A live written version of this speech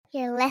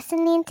You're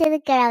listening to The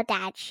Girl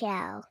Dad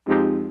Show.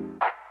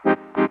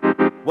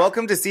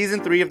 Welcome to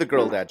Season 3 of The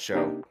Girl Dad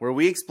Show, where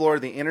we explore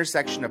the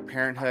intersection of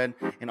parenthood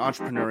and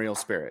entrepreneurial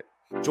spirit.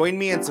 Join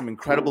me and some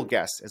incredible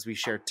guests as we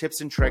share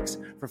tips and tricks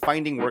for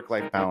finding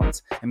work-life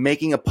balance and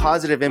making a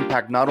positive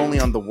impact not only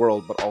on the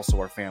world, but also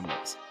our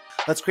families.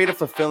 Let's create a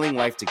fulfilling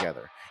life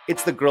together.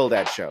 It's The Girl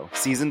Dad Show,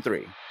 Season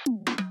 3.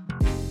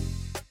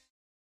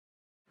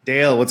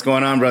 Dale, what's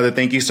going on, brother?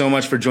 Thank you so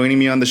much for joining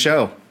me on the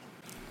show.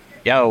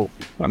 Yo,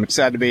 I'm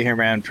excited to be here,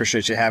 man.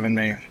 Appreciate you having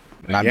me.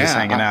 And I'm just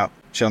hanging out,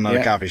 chilling at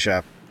a coffee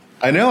shop.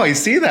 I know, I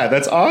see that.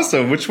 That's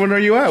awesome. Which one are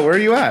you at? Where are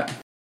you at?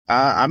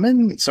 I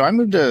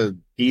moved to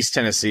East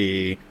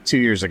Tennessee 2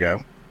 years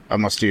ago,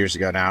 almost 2 years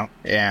ago now.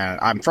 And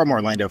I'm from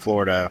Orlando,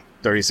 Florida,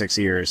 36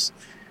 years.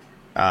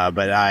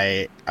 But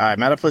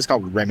I'm at a place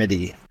called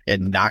Remedy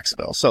in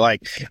Knoxville. So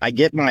like I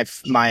get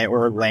my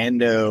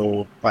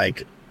Orlando, I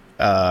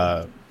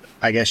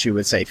guess you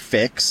would say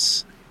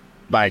fix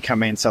by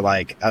coming to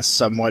like a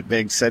somewhat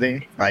big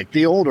city, like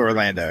the old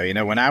Orlando. You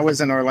know, when I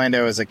was in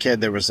Orlando as a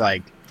kid, there was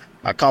like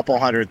a couple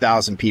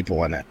 100,000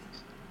 people in it.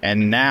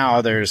 And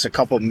now there's a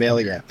couple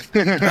million.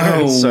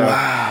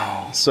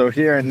 Wow. So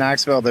here in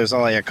Knoxville, there's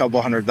only a couple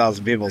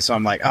 100,000 people. So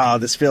I'm like, oh,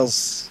 this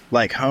feels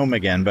like home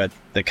again. But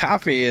the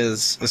coffee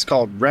is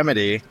called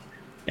Remedy.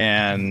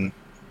 And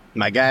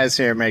my guys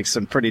here make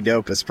some pretty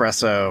dope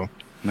espresso.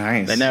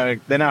 Nice. They know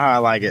how I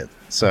like it.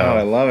 So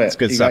I love it. It's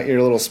good you stuff. Got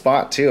your little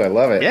spot too. I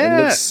love it. Yeah.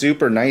 It looks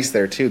super nice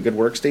there too. Good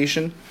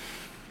workstation.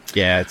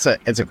 Yeah, it's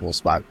a cool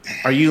spot.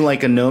 Are you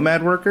like a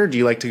nomad worker? Do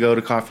you like to go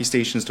to coffee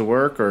stations to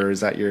work, or is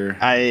that your...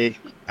 I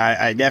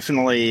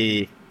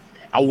definitely...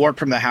 I'll work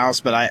from the house,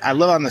 but I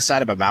live on the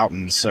side of a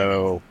mountain,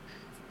 so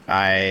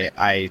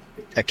I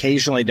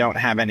occasionally don't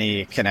have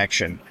any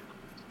connection.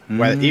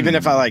 Even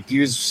if I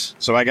use...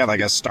 So I got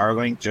like a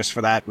Starlink just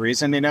for that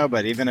reason, you know,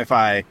 but even if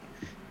I'm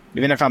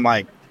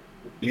like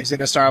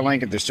using a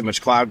Starlink, if there's too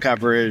much cloud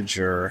coverage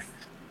or,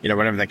 you know,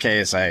 whatever the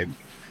case, I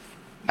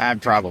have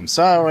problems.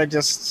 So I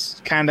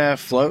just kind of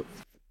float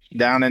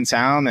down in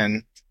town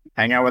and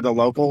hang out with the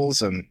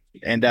locals and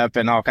end up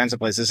in all kinds of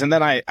places. And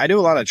then I do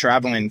a lot of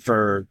traveling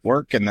for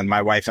work. And then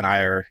my wife and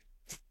I are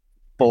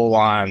full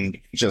on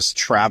just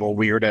travel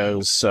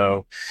weirdos.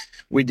 So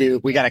we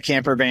got a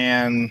camper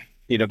van,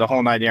 you know, the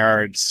whole 9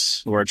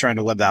 yards. We're trying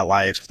to live that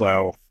life.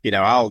 So, you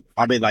know,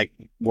 I'll be like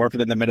working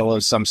in the middle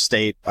of some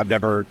state I've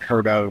never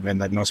heard of and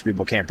that most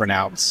people can't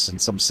pronounce, in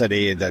some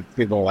city that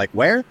people are like,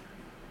 where?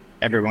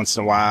 Every once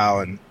in a while.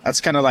 And that's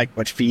kind of like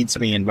what feeds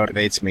me and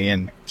motivates me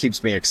and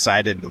keeps me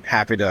excited and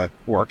happy to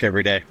work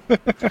every day.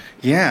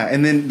 Yeah.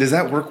 And then does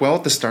that work well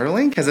with the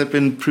Starlink? Has it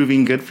been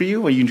proving good for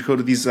you when you go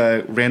to these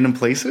random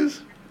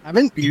places? I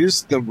haven't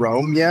used the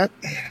Roam yet.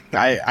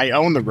 I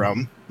own the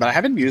Roam, but I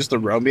haven't used the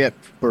Roam yet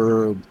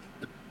for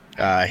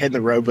hitting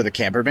the road with a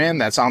camper van.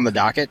 That's on the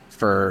docket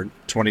for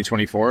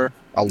 2024.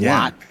 A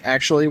lot,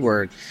 actually.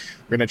 We're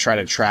going to try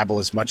to travel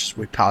as much as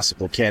we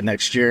possibly can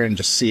next year and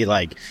just see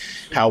like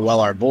how well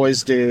our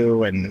boys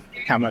do and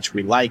how much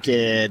we like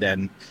it.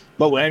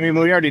 But I mean,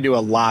 we already do a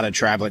lot of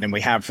traveling, and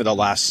we have for the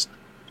last,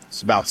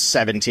 it's about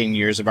 17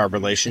 years of our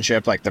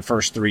relationship. Like the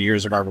first 3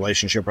 years of our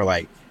relationship were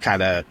like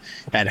kind of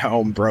at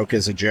home, broke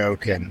as a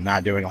joke and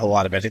not doing a whole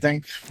lot of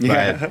anything.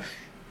 Yeah.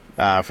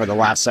 But for the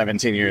last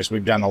 17 years,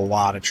 we've done a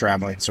lot of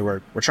traveling. So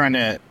we're trying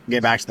to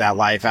get back to that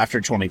life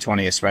after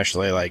 2020,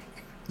 especially. Like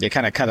they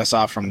kind of cut us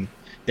off from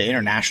the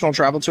international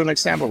travel to an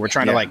extent, but we're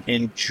trying to like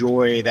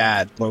enjoy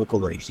that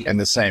locally in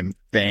the same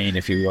vein,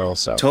 if you will.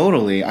 So I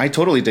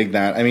totally dig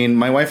that. I mean,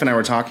 my wife and I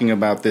were talking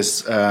about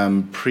this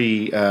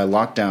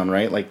pre-lockdown,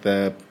 right? Like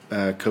the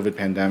COVID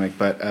pandemic,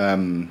 but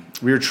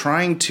we were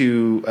trying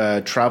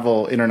to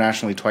travel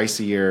internationally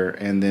twice a year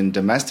and then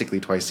domestically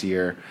twice a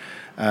year.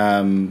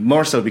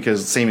 More so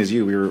because same as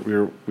you,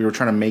 we were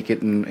trying to make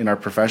it in our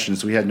profession,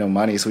 so we had no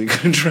money, so we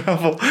couldn't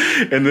travel.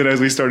 And then as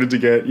we started to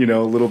get, you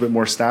know, a little bit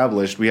more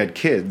established, we had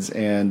kids,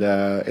 and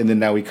then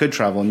now we could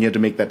travel, and you had to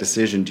make that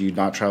decision: do you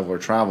not travel or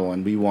travel?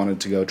 And we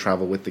wanted to go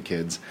travel with the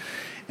kids.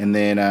 And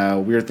then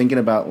we were thinking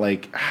about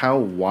like how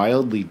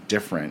wildly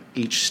different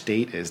each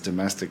state is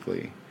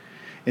domestically.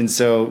 And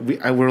so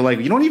we're like,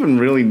 you don't even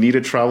really need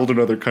to travel to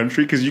another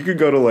country, because you could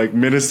go to like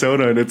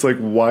Minnesota and it's like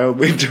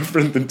wildly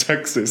different than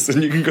Texas.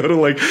 And you can go to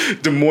like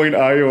Des Moines,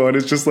 Iowa, and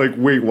it's just like,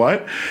 wait,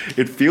 what?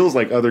 It feels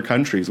like other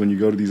countries when you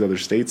go to these other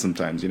states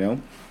sometimes, you know?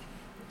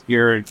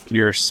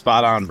 You're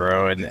spot on,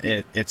 bro.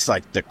 And it's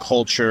like the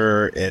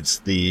culture, it's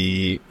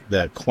the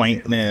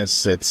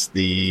quaintness, it's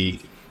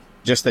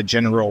just the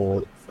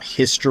general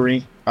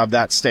history of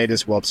that state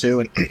as well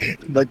too.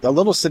 And like the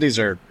little cities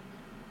are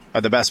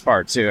the best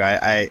part too.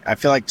 I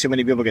feel like too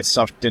many people get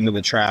sucked into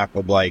the trap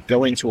of like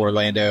going to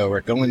Orlando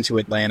or going to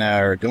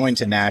Atlanta or going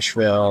to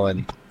Nashville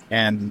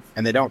and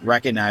they don't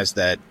recognize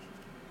that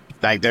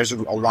like there's a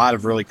lot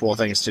of really cool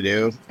things to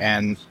do,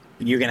 and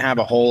you can have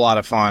a whole lot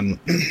of fun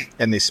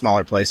in these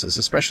smaller places,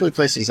 especially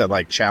places that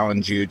like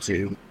challenge you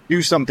to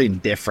do something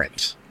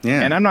different.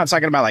 Yeah. And I'm not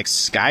talking about like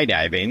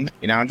skydiving,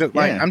 you know, I'm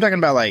talking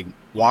about like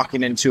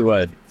walking into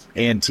a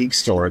antique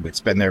store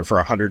that's been there for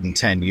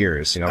 110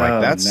 years. You know,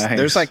 like Nice.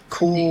 there's like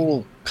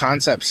cool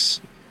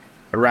concepts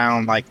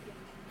around like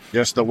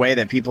just the way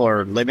that people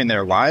are living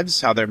their lives,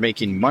 how they're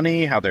making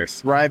money, how they're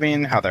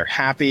thriving, how they're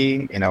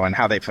happy, you know, and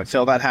how they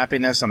fulfill that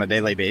happiness on a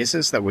daily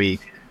basis that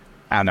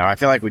I don't know, I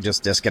feel like we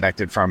just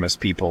disconnected from as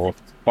people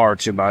far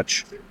too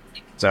much.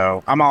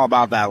 So I'm all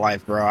about that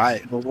life, bro.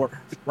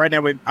 Right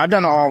now I've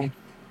done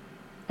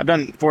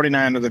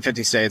 49 of the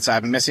 50 states.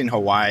 I'm missing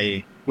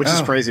Hawaii, which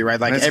is crazy,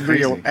 right? Like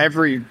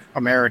every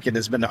American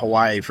has been to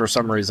Hawaii for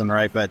some reason,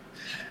 right? But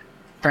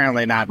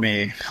apparently not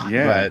me.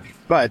 Yeah.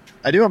 But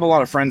I do have a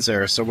lot of friends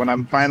there, so when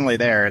I'm finally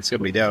there, it's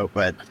gonna be dope.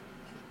 But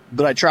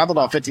I traveled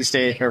all 50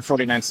 states or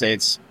 49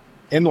 states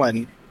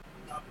inland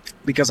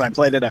because I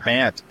played in a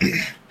band,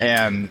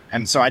 and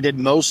so I did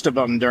most of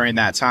them during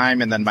that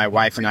time. And then my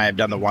wife and I have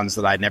done the ones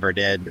that I never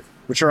did,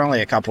 which are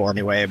only a couple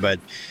anyway. But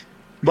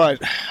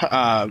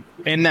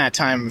in that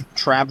time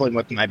traveling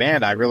with my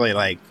band, I really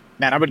like,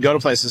 man, I would go to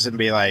places and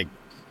be like,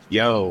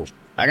 yo,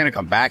 I gotta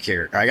come back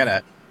here. I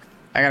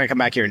gotta come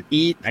back here and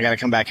eat. I gotta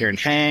come back here and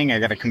hang. I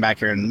gotta come back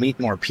here and meet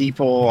more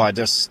people. I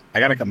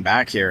gotta come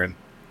back here. And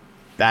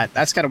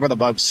that's kind of where the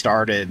bug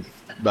started.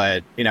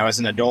 But, you know, as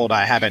an adult,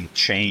 I haven't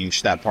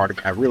changed that part of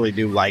it. I really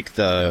do like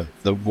the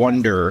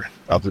wonder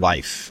of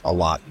life a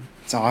lot.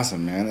 It's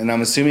awesome, man. And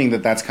I'm assuming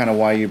that that's kind of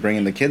why you're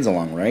bringing the kids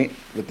along, right?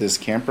 With this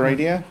camper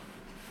idea?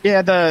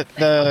 Yeah,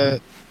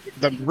 the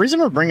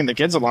reason we're bringing the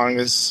kids along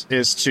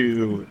is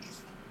to,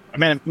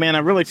 man, I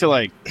really feel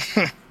like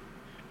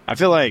I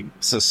feel like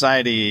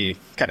society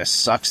kind of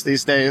sucks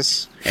these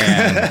days,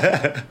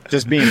 and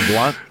just being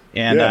blunt.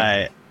 And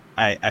yeah.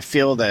 I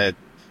feel that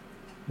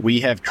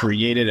we have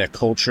created a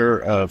culture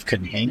of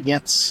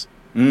convenience,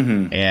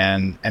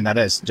 and that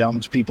has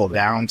dumbed people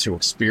down to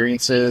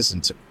experiences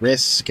and to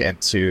risk and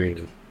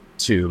to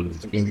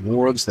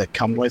rewards that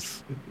come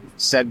with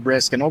said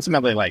risk, and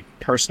ultimately like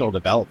personal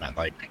development.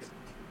 Like,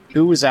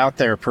 who is out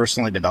there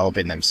personally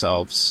developing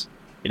themselves?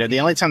 You know, the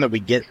only time that we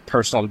get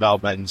personal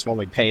development is when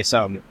we pay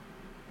some,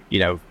 you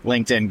know,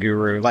 LinkedIn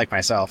guru like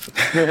myself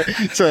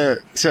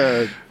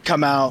to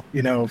come out,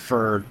 you know,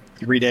 for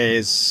 3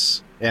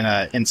 days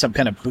in some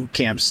kind of boot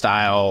camp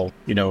style,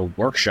 you know,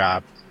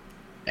 workshop,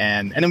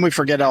 and then we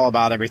forget all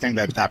about everything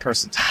that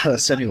person taught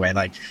us anyway.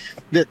 Like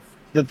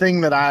the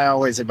thing that I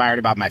always admired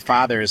about my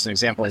father as an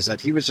example is that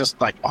he was just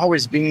like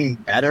always being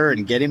better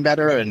and getting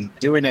better and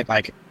doing it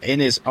like in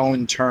his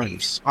own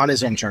terms, on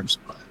his own terms,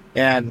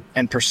 and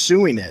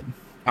pursuing it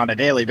on a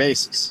daily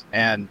basis.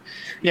 And,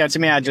 you know, to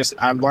me,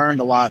 I learned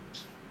a lot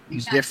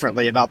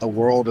differently about the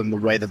world and the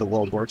way that the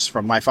world works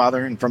from my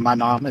father and from my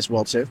mom as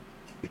well too.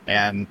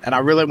 And I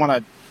really want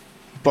to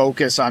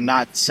focus on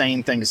not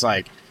saying things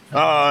like,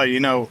 oh, you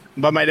know,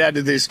 but my dad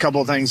did these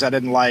couple things I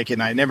didn't like,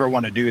 and I never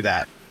want to do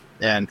that.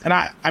 And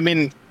I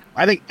mean,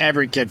 I think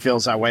every kid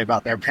feels that way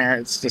about their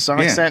parents to some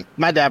extent.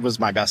 My dad was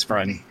my best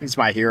friend. He's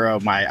my hero,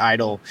 my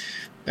idol.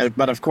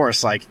 But of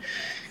course, like,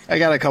 I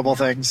got a couple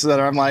things that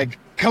I'm like,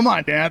 come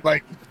on, Dad,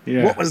 like,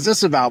 what was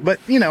this about?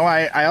 But, you know,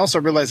 I also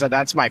realize that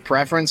that's my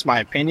preference, my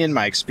opinion,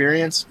 my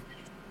experience.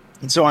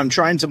 And so I'm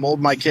trying to mold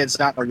my kids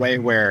not in a way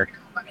where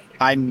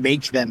I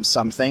make them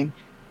something,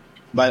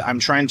 but I'm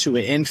trying to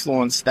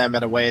influence them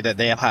in a way that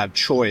they'll have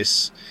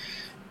choice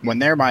when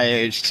they're my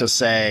age to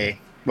say,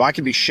 well, I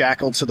can be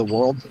shackled to the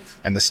world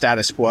and the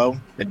status quo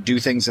and do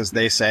things as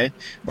they say,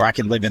 or I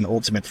can live in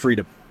ultimate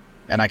freedom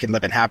and I can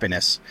live in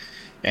happiness.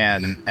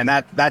 And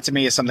that to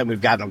me is something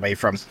we've gotten away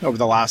from over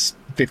the last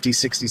 50,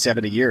 60,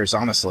 70 years,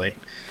 honestly.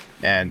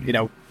 And, you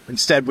know,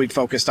 instead we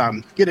focused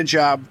on get a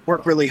job,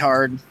 work really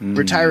hard,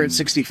 retire at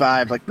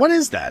 65. Like, what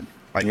is that?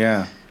 Like,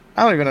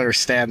 I don't even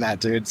understand that,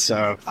 dude.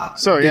 So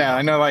yeah,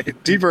 I know, like, a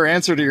deeper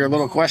answer to your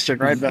little question,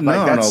 right? But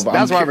like,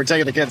 that's why we're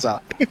taking the kids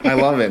out. I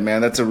love it,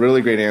 man. That's a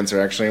really great answer,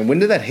 actually. And when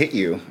did that hit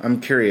you?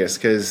 I'm curious,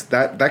 because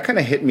that kind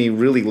of hit me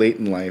really late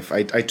in life.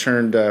 I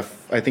turned,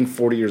 I think,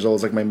 40 years old.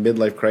 It's like my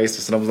midlife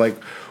crisis, and I was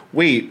like,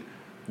 wait,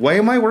 why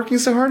am I working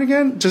so hard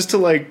again? Just to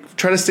like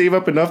try to save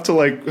up enough to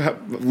like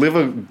live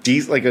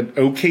an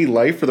okay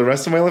life for the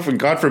rest of my life. And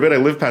God forbid I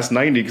live past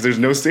 90 because there's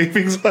no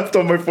savings left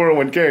on my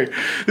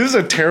 401k. This is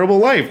a terrible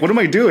life. What am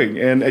I doing?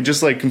 And I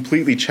just like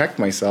completely checked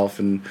myself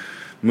and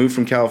moved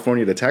from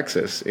California to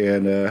Texas,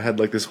 and had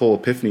like this whole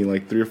epiphany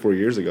like 3 or 4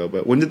 years ago.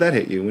 But when did that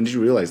hit you? When did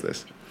you realize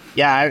this?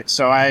 Yeah,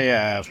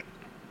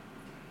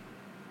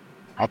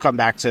 I'll come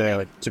back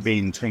to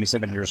being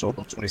 27 years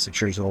old,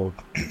 26 years old.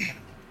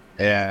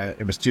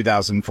 It was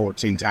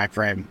 2014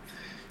 timeframe,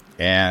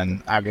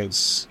 and I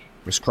was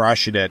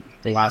crushing it.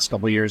 The last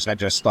couple of years, I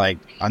just like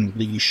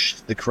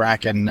unleashed the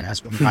Kraken,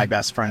 as one of my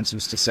best friends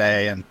used to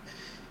say, and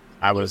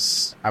I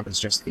was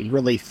just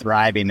really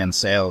thriving in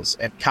sales,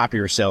 and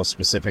copier sales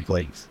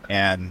specifically.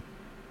 And,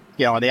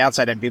 you know, on the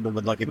outside, and people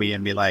would look at me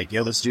and be like,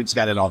 "Yo, this dude's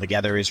got it all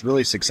together. He's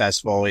really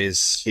successful.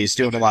 He's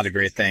doing a lot of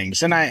great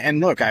things." And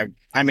look,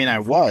 I mean, I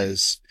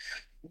was.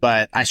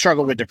 But I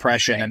struggled with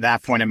depression. At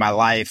that point in my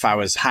life, I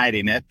was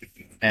hiding it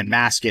and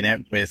masking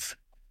it with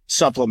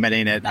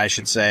supplementing it, I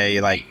should say,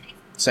 like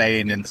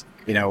saying, and,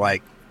 you know,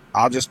 like,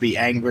 I'll just be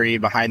angry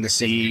behind the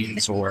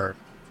scenes, or,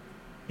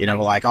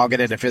 Like I'll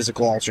get into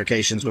physical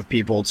altercations with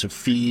people to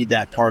feed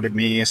that part of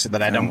me so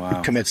that I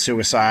don't commit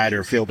suicide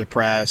or feel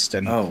depressed.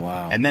 And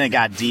and then it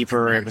got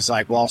deeper. It was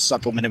like, well, I'll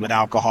supplement it with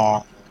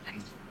alcohol.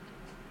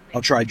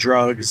 I'll try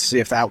drugs, see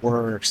if that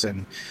works.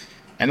 And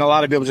a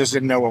lot of people just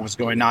didn't know what was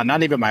going on.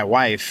 Not even my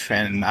wife.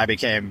 And I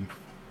became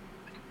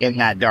in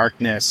that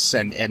darkness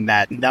and in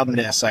that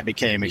numbness. I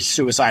became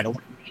suicidal.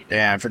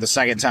 And for the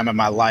second time in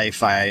my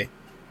life, I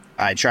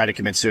tried to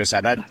commit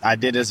suicide. I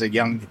did as a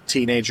young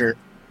teenager.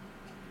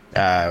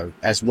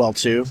 As well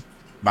too.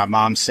 My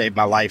mom saved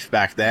my life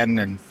back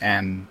then,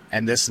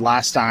 and this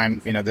last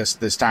time,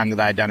 this time that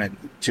I had done it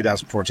in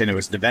 2014, it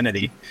was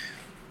divinity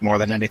more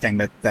than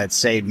anything that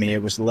saved me.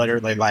 It was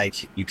literally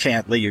like, you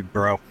can't leave,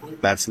 bro.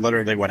 That's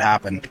literally what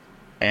happened.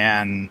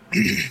 And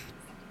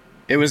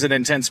it was an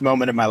intense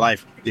moment in my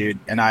life, dude.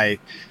 And I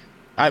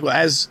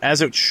as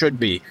it should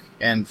be,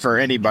 and for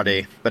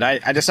anybody, but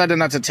I decided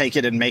not to take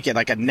it and make it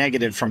like a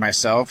negative for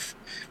myself.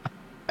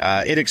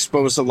 It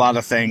exposed a lot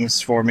of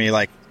things for me,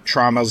 like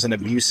traumas and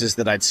abuses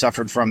that I'd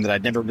suffered from that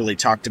I'd never really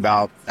talked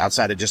about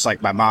outside of just like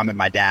my mom and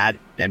my dad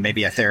and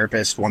maybe a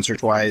therapist once or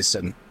twice.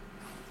 And,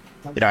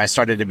 I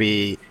started to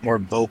be more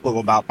vocal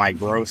about my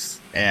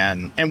growth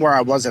and where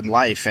I was in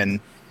life. And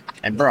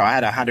bro, I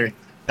had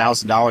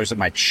 $100,000 in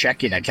my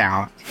checking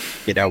account,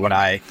 when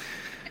I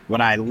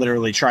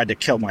literally tried to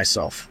kill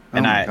myself.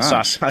 And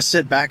so I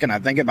sit back and I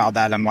think about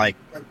that. I'm like,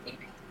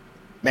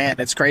 man,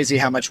 it's crazy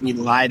how much we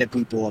lie to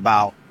people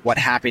about what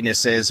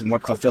happiness is and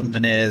what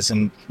fulfillment is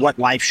and what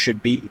life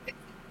should be.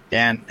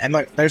 And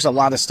look, there's a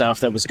lot of stuff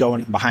that was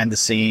going behind the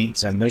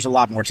scenes, and there's a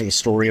lot more to the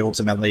story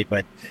ultimately.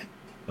 But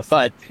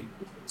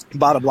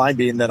bottom line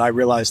being that I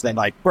realized that,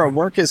 like, bro,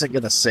 work isn't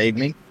going to save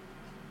me.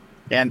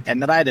 And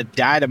that I had to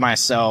die to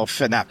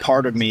myself and that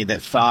part of me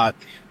that thought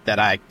that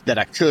I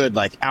could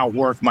like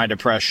outwork my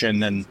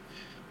depression and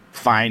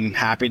find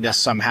happiness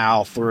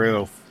somehow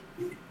through,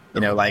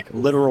 like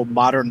literal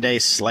modern day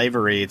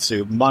slavery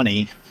to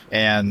money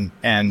and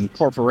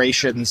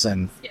corporations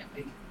and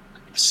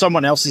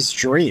someone else's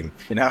dream.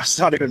 It's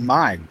not even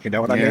mine. You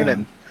know what I mean?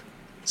 And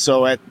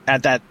so at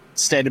that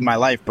state in my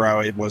life,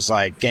 bro, it was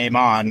like, game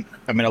on,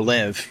 I'm going to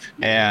live.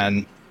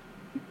 And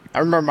I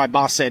remember my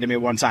boss saying to me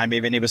one time,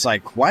 even, he was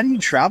like, why do you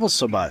travel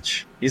so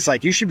much? He's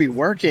like, you should be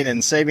working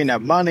and saving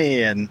up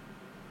money and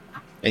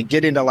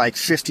getting to like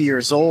 50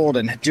 years old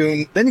and then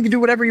you can do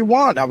whatever you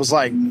want. I was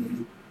like,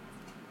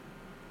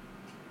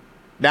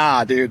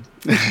 nah, dude.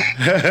 But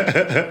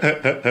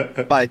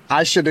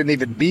I shouldn't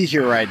even be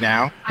here right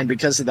now. And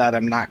because of that,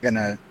 I'm not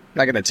gonna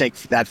take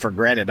that for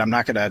granted. I'm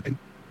not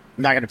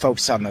gonna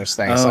focus on those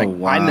things.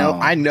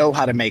 I know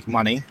how to make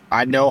money.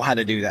 I know how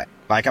to do that.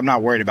 Like, I'm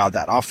not worried about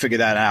that. I'll figure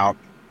that out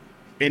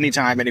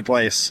anytime, any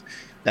place,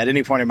 at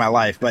any point in my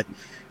life. But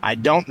I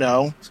don't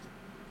know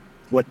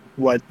what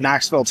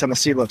Knoxville,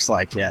 Tennessee looks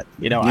like yet.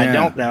 I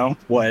don't know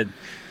what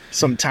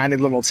some tiny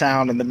little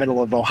town in the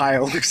middle of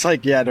Ohio looks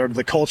like yet, or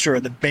the culture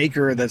of the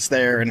baker that's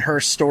there and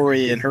her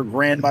story and her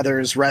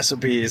grandmother's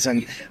recipes.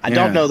 And I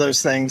don't know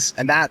those things.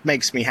 And that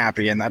makes me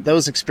happy. And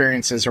those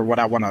experiences are what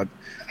I want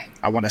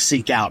to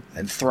seek out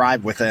and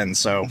thrive within.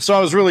 So I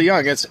was really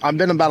young. I've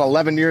been about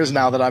 11 years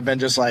now that I've been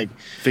just like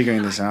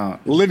figuring this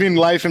out, living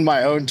life in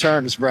my own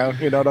terms, bro.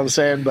 You know what I'm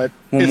saying? But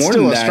it's more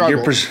still than a that,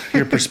 struggle.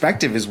 your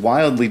perspective is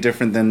wildly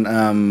different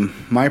than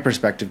my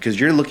perspective, because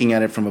you're looking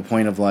at it from a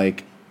point of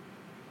like,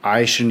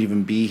 I shouldn't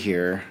even be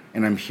here,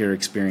 and I'm here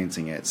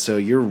experiencing it. So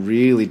you're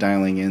really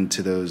dialing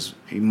into those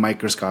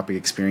microscopic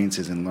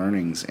experiences and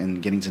learnings,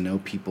 and getting to know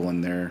people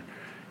and their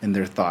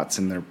thoughts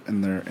and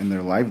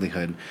their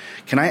livelihood.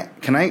 Can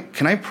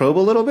I probe a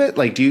little bit?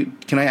 Like,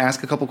 can I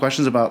ask a couple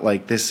questions about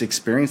like this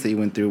experience that you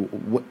went through?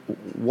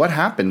 What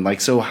happened?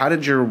 Like, so how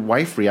did your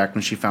wife react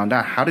when she found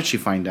out? How did she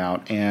find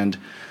out? And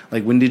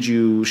like, when did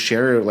you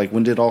share? Like,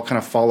 when did it all kind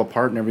of fall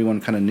apart and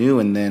everyone kind of knew?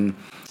 And then,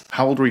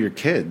 how old were your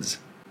kids?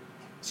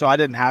 So I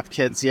didn't have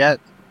kids yet.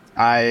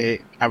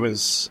 I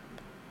was,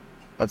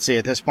 let's see,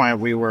 at this point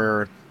we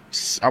were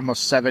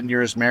almost 7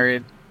 years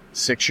married,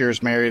 6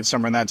 years married,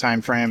 somewhere in that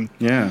time frame.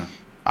 Yeah.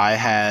 I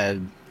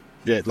had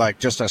like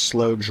just a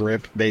slow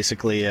drip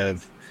basically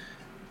of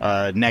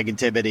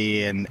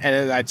negativity, and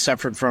I'd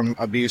suffered from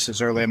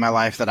abuses early in my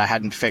life that I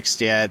hadn't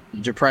fixed yet.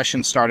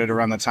 Depression started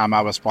around the time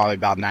I was probably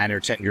about 9 or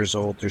 10 years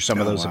old through some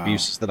of those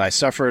abuses that I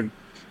suffered.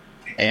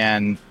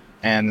 And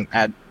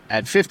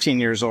at 15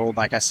 years old,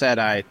 like I said,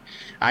 I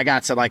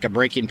got to like a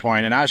breaking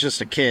point, and I was just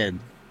a kid,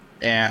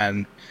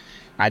 and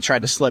I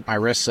tried to slit my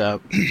wrists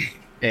up,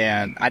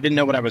 and I didn't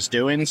know what I was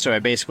doing, so I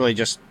basically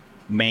just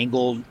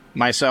mangled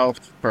myself,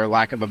 for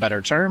lack of a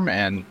better term,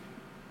 and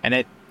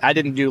I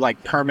didn't do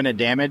like permanent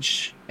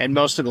damage, and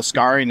most of the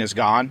scarring is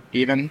gone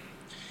even.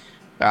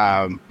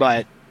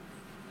 But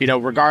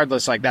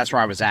regardless, like, that's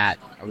where I was at.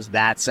 I was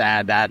that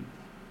sad, that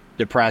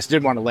depressed,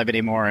 didn't want to live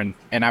anymore,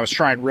 and I was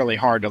trying really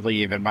hard to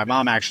leave. And my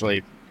mom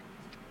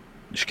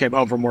she came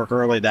home from work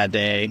early that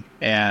day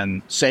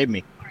and saved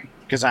me,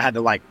 because I had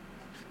to like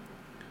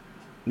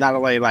not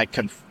only like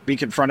be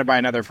confronted by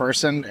another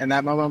person in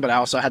that moment, but I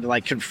also had to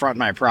like confront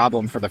my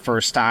problem for the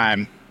first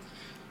time.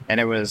 And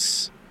it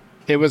was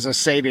it was a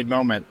saving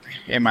moment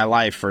in my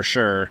life for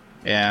sure.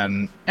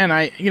 And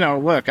I,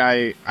 look,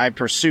 I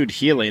pursued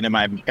healing, and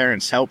my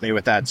parents helped me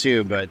with that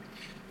too. But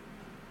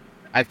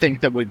I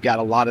think that we've got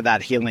a lot of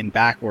that healing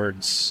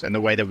backwards in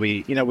the way that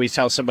we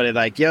tell somebody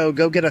like, yo,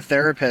 go get a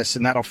therapist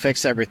and that'll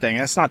fix everything.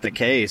 That's not the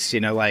case.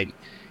 Like,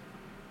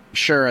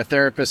 sure, a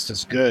therapist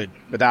is good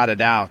without a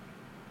doubt.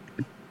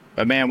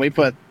 But man, we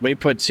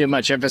put too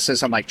much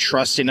emphasis on like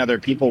trusting other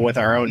people with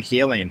our own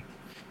healing,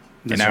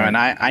 That's right. and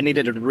I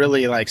needed to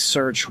really like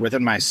search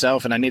within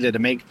myself, and I needed to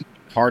make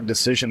hard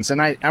decisions.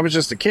 And I was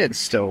just a kid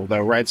still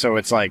though, right? So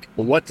it's like,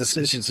 well, what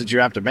decisions did you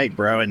have to make,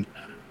 bro? And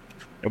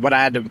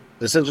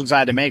decisions I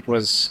had to make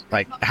was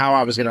like how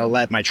I was going to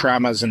let my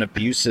traumas and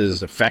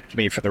abuses affect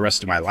me for the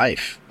rest of my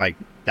life. Like,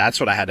 that's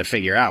what I had to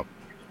figure out.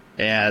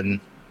 And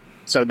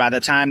so by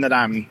the time that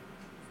I'm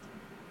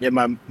in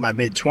my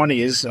mid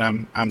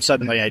 20s, I'm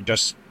suddenly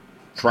just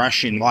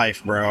crushing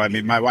life, bro. I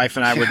mean, my wife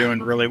and I were doing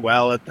really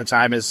well at the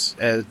time as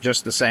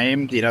just the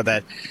same,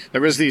 that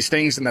there was these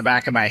things in the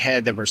back of my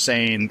head that were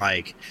saying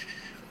like,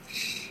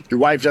 your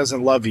wife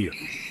doesn't love you.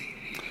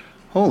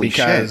 Holy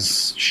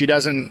because shit. she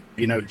doesn't,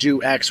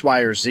 do X, Y,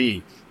 or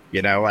Z,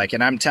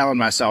 and I'm telling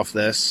myself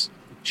this.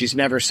 She's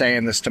never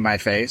saying this to my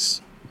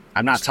face.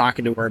 I'm not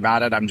talking to her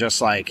about it. I'm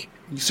just like,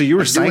 so you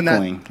were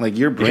cycling, like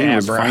your brain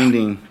was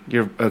finding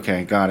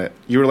okay, got it.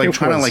 You were like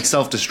trying to like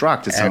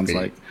self-destruct, it sounds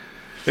like.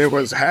 It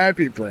was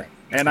happy, bro.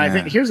 And I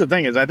think, here's the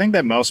thing is, I think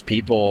that most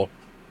people,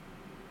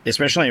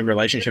 especially in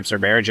relationships or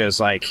marriages,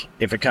 like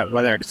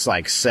whether it's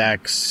like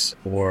sex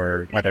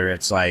or whether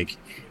it's like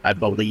a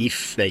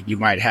belief that you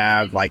might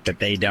have, like that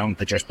they don't,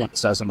 that your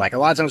spouse doesn't, like a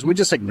lot of times we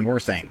just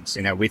ignore things.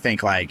 We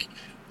think like,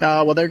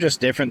 oh, well, they're just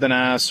different than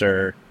us,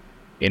 or,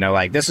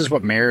 like this is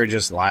what marriage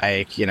is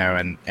like,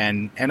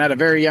 and at a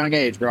very young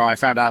age, bro, I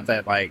found out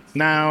that like,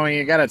 no,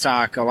 you got to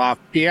talk a lot.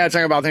 You got to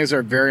talk about things that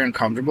are very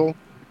uncomfortable,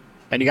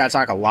 and you got to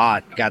talk a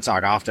lot. You got to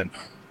talk often,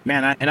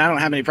 man. I don't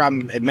have any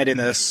problem admitting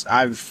this.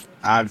 I've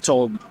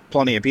told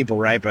plenty of people,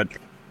 right? But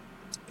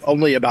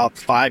only about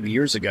 5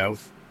 years ago,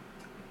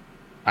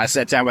 I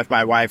sat down with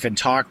my wife and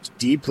talked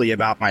deeply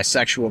about my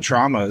sexual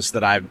traumas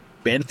that I've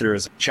been through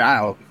as a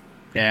child,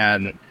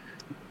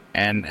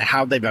 and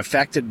how they've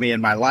affected me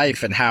in my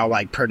life, and how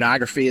like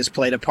pornography has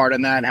played a part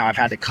in that, and how I've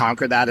had to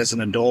conquer that as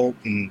an adult,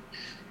 and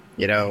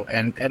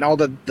and all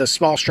the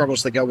small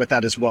struggles that go with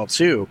that as well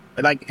too.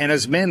 And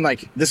as men,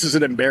 like, this is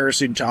an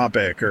embarrassing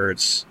topic, or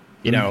it's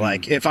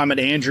like if I'm an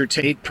Andrew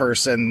Tate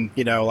person,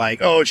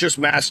 like, oh, it's just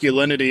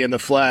masculinity in the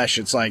flesh.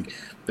 It's like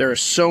there are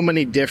so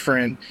many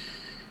different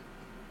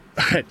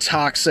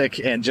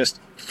toxic and just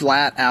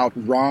flat out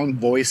wrong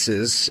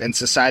voices in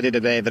society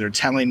today that are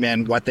telling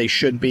men what they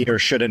should be or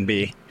shouldn't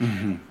be.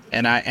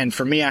 And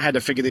for me, I had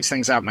to figure these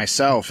things out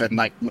myself. And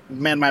like,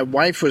 man, my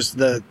wife was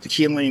the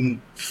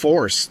healing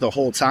force the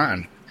whole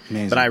time.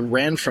 Amazing. But I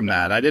ran from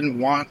that. I didn't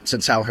want to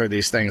tell her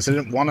these things. I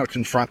didn't want to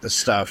confront this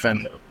stuff.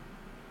 And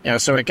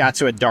so it got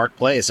to a dark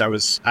place. I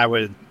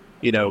would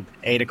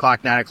 8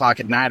 o'clock, 9 o'clock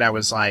at night, I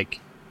was like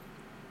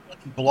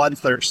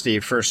bloodthirsty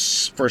for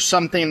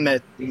something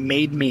that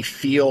made me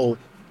feel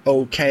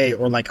okay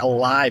or like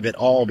alive at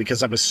all,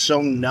 because I was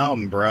so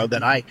numb, bro,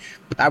 that I'd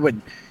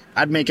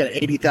make an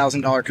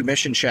 $80,000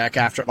 commission check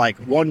after like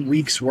 1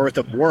 week's worth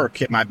of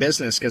work at my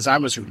business, because I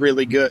was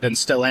really good, and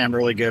still am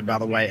really good, by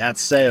the way, at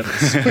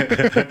sales.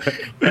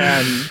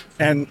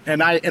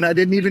 and I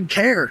didn't even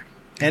care.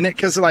 And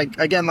because like,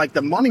 again, like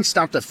the money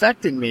stopped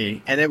affecting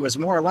me, and it was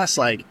more or less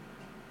like,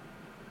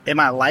 am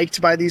I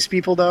liked by these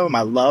people though? Am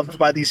I loved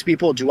by these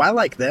people? Do I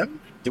like them?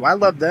 Do I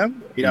love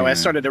them? I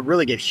started to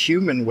really get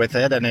human with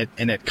it, and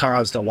it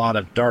caused a lot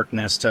of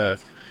darkness to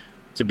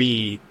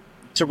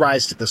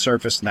rise to the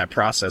surface in that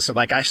process. So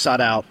like, I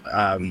sought out,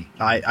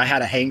 I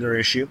had a anger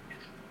issue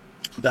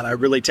that I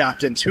really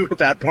tapped into at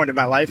that point in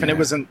my life. And it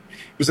was an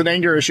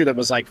anger issue that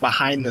was like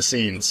behind the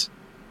scenes.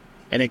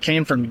 And it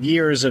came from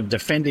years of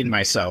defending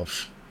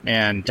myself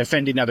and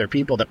defending other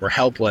people that were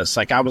helpless.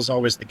 Like, I was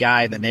always the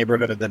guy in the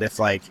neighborhood that if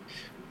like,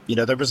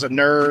 there was a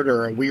nerd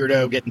or a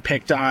weirdo getting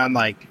picked on,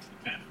 like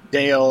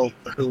Dale,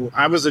 who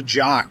I was a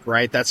jock,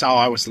 right? That's how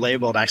I was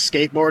labeled. I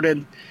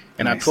skateboarded.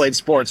 And nice. I played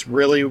sports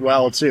really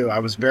well, too. I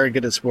was very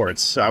good at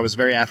sports. So I was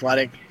very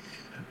athletic.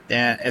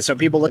 And so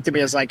people looked at me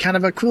as like kind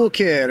of a cool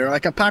kid or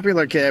like a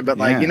popular kid. But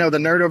like, the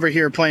nerd over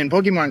here playing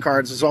Pokemon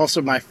cards was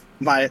also my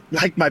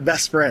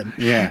best friend.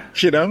 Yeah.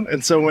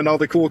 And so when all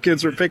the cool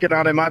kids were picking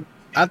on him,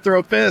 I'd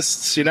throw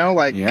fists,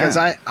 because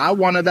I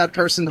wanted that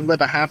person to live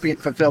a happy and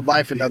fulfilled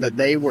life and know that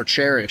they were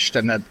cherished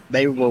and that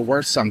they were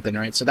worth something,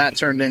 right? So that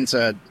turned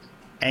into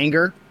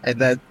anger at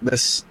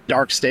this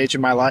dark stage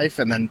in my life.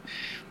 And then,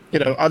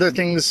 other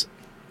things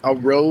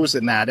arose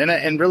in that.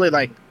 And really,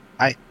 like,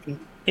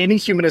 any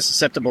human is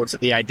susceptible to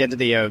the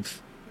identity of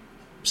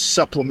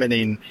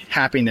supplementing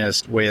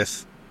happiness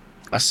with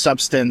a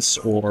substance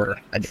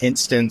or an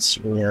instance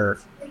or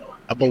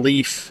a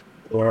belief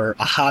or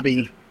a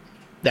hobby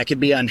that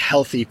could be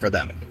unhealthy for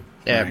them.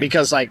 Right.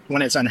 Because like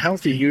when it's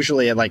unhealthy,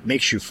 usually it like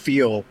makes you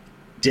feel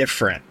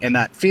different. And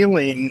that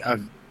feeling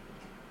of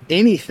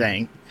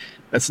anything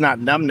It's not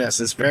numbness.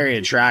 It's very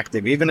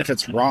attractive, even if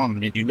it's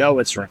wrong and you know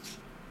it's wrong.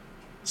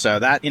 So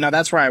that,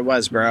 that's where I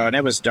was, bro. And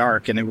it was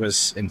dark and it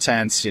was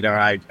intense.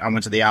 I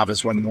went to the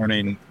office one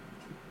morning,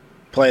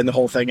 playing the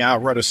whole thing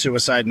out, wrote a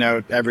suicide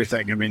note,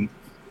 everything. I mean,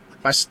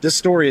 this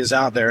story is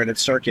out there and it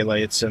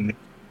circulates. And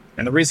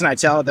the reason I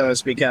tell it, though,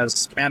 is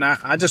because, man,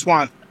 I just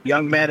want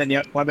young men and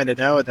young women to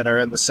know that are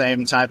in the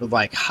same type of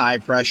like high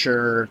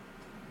pressure,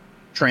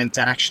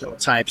 transactional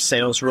type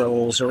sales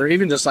roles, or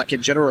even just like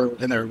in general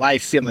in their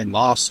life feeling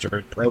lost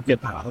or broken.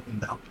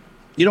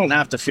 You don't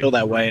have to feel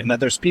that way. And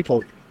that there's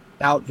people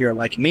out here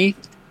like me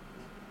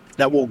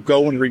that will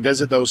go and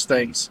revisit those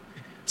things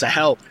to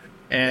help.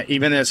 And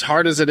even as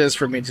hard as it is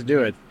for me to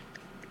do it,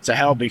 to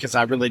help, because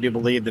I really do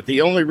believe that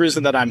the only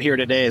reason that I'm here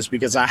today is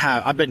because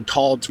I've been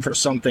called for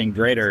something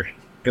greater,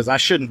 because I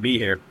shouldn't be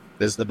here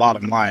is the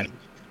bottom line.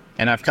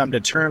 And I've come to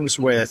terms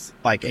with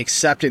like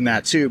accepting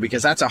that too,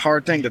 because that's a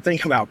hard thing to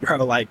think about, bro.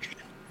 Like,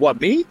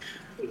 what, me?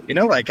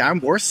 Like I'm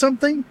worth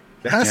something?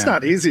 That's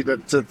not easy to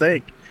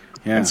think.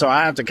 Yeah. And so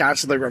I have to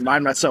constantly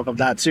remind myself of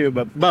that too.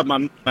 But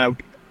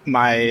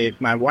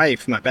my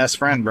wife, my best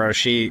friend, bro,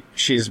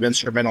 she's been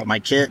instrumental. My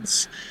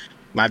kids,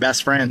 my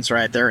best friends,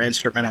 right? They're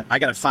instrumental. I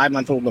got a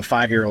 5-month-old and a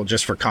 5-year-old,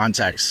 just for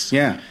context.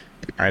 Yeah.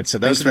 All right. So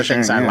those are the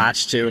things I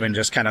latch to and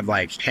just kind of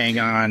like hang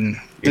on.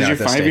 Does your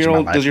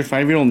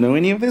 5-year-old know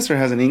any of this, or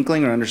has an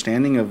inkling or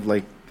understanding of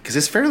like, because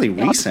it's fairly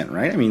recent,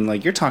 right? I mean,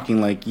 like you're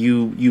talking like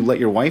you let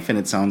your wife in,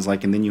 it sounds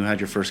like, and then you had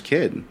your first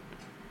kid.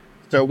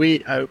 So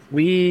we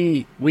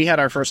had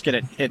our first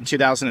kid in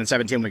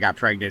 2017. We got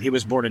pregnant. He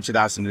was born in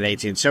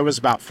 2018. So it was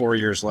about 4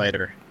 years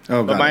later.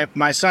 Oh, but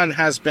my son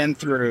has been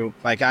through,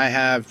 like I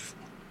have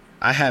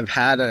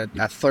had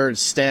a third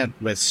stint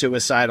with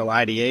suicidal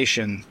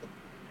ideation.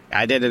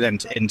 I did it in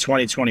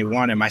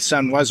 2021, and my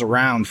son was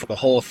around for the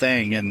whole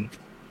thing.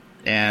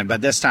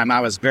 But this time I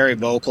was very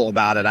vocal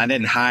about it. I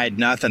didn't hide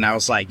nothing. I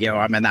was like,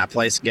 I'm in that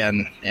place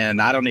again, and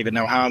I don't even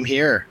know how I'm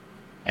here.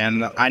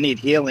 And I need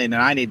healing,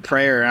 and I need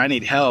prayer, and I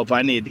need help,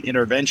 I need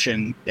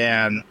intervention.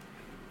 And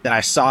then I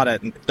sought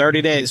it in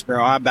 30 days,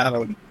 bro. I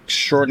battled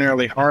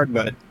extraordinarily hard,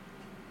 but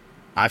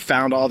I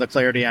found all the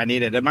clarity I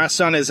needed. And my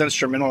son is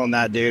instrumental in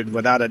that, dude,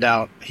 without a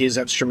doubt. He's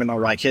instrumental,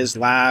 like his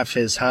laugh,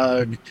 his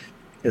hug,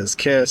 his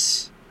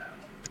kiss,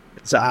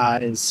 his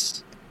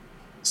eyes,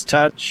 his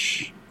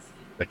touch,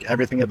 like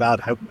everything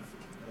about him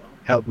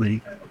helped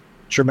me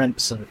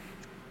tremendously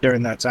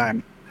during that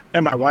time.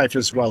 And my wife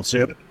as well,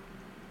 too.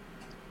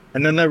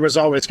 And then there was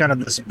always kind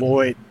of this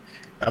void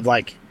of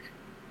like,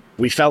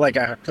 we felt like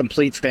a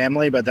complete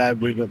family, but that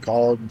we were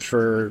called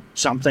for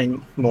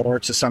something more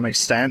to some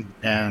extent.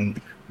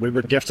 And we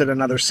were gifted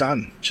another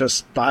son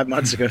just 5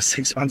 months ago,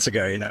 6 months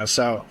ago,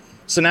 So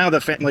now the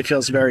family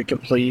feels very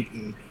complete.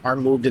 And our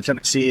move to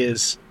Tennessee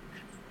is,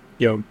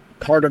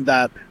 part of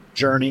that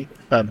journey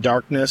of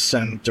darkness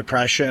and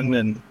depression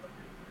and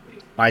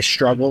my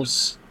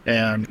struggles.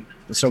 And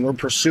so we're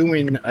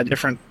pursuing a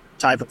different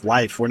type of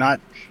life. I'm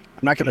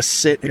not going to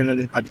sit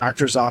in a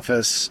doctor's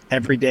office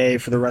every day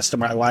for the rest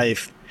of my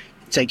life,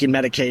 taking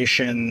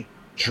medication,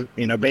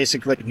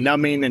 basically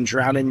numbing and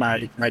drowning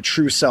my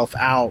true self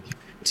out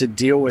to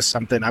deal with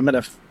something. I'm going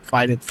to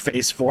fight it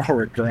face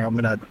forward, girl. I'm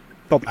going to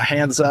put my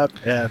hands up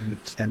and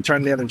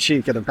turn the other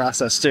cheek in the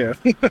process too.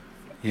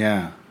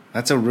 Yeah,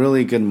 that's a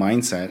really good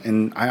mindset.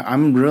 And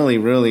I'm really,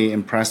 really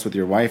impressed with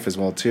your wife as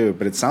well too.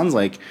 But it sounds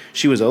like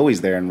she was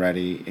always there and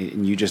ready,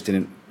 and you just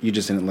didn't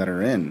let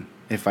her in.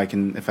 If I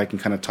can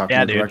kind of talk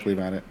more directly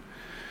about it.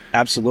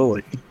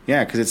 Absolutely.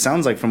 Yeah, because it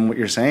sounds like from what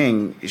you're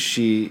saying,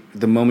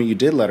 the moment you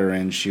did let her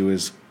in, she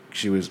was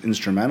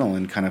instrumental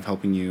in kind of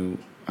helping you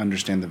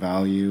understand the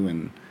value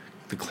and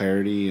the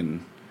clarity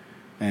and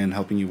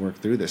helping you work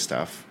through this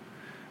stuff.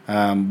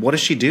 What does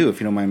she do, if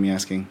you don't mind me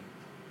asking?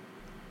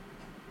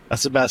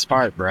 That's the best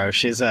part, bro.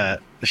 She's a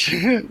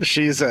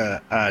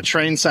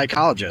trained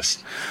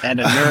psychologist and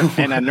a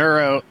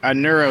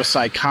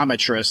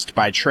neuropsychometrist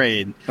by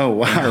trade. Oh,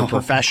 wow. In her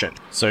profession.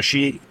 So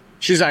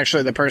she's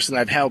actually the person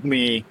that helped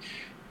me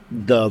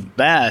the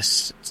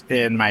best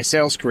in my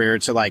sales career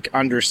to like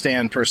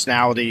understand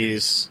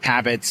personalities,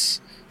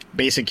 habits,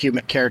 basic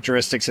human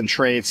characteristics and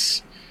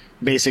traits,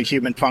 basic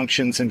human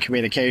functions and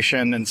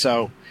communication. And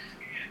so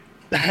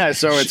she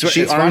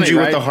armed you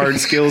with the hard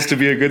skills to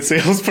be a good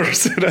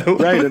salesperson.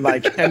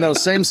 Right. And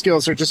those same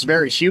skills are just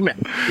very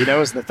human,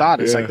 is the thought.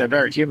 It's like they're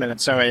very human.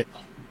 And so it,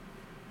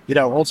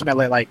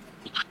 ultimately, like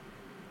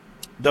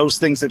those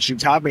things that she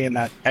taught me and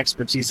that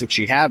expertise that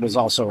she had was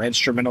also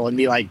instrumental in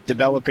me like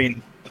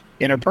developing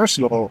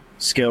interpersonal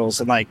skills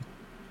and like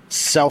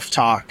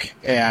self-talk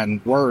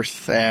and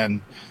worth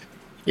and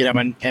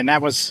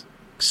that was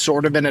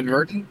sort of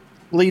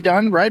inadvertently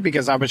done, right?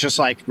 Because I was just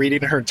like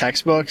reading her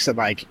textbooks and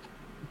like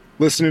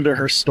listening to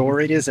her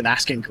stories and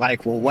asking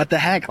like, well, what the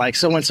heck? Like,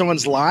 so when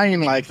someone's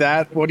lying like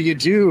that, what do you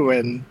do?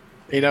 And,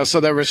 so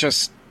there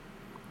was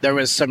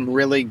some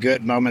really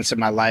good moments in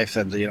my life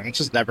that, I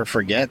just never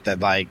forget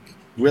that like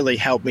really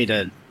helped me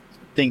to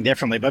think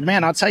differently. But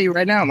man, I'll tell you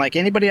right now, like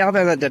anybody out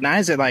there that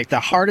denies it, like the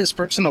hardest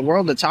person in the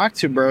world to talk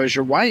to, bro, is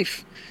your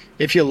wife.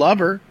 If you love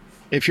her,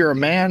 if you're a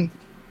man,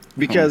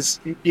 because,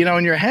 you know,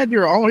 in your head,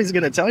 you're always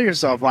going to tell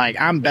yourself, like,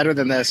 I'm better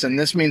than this, and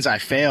this means I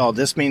failed.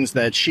 This means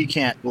that she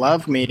can't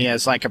love me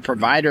as like a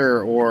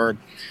provider or,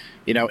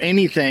 you know,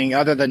 anything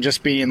other than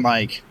just being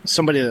like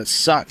somebody that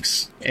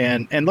sucks.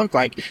 And look,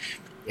 like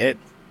it,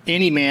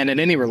 any man in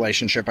any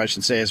relationship, I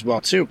should say as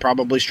well too,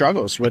 probably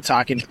struggles with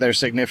talking to their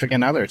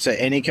significant other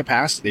to any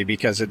capacity,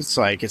 because it's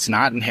like, it's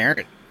not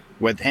inherent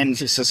with, and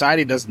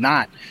society does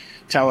not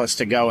tell us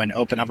to go and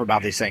open up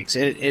about these things.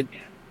 It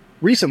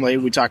recently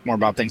we talked more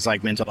about things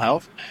like mental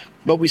health,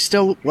 but we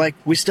still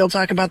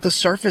talk about the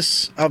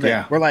surface of it.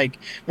 Yeah. We're like,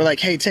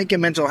 hey, take a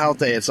mental health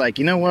day. It's like,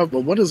 you know what?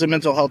 Well, what does a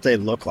mental health day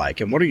look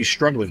like? And what are you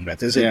struggling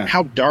with? Is it,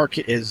 how dark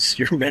is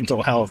your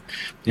mental health,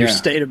 your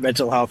state of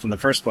mental health in the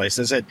first place?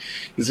 Is it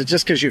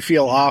just because you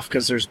feel off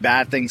because there's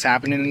bad things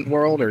happening in the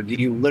world, or do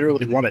you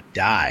literally want to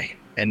die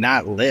and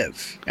not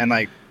live? And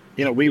like,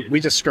 you know, we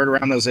just skirt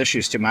around those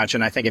issues too much.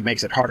 And I think it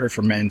makes it harder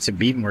for men to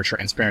be more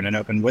transparent and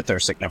open with their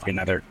significant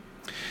other.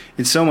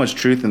 It's so much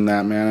truth in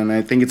that, man. And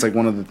I think it's like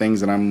one of the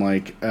things that I'm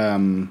like,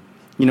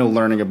 you know,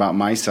 learning about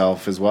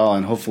myself as well.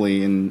 And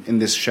hopefully in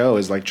this show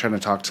is like trying to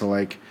talk to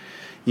like,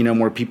 you know,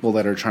 more people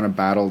that are trying to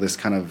battle this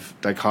kind of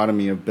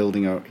dichotomy of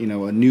building a, you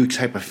know, a new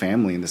type of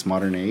family in this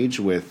modern age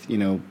with, you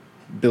know,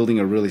 building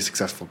a really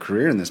successful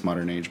career in this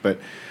modern age. But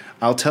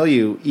I'll tell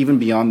you, even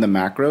beyond the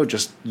macro,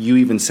 just you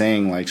even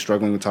saying like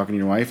struggling with talking to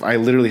your wife, I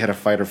literally had a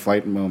fight or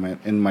flight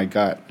moment in my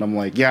gut. And I'm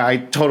like, yeah, I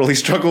totally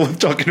struggle with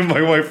talking to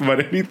my wife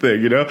about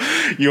anything, you know?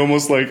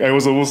 I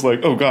was almost like,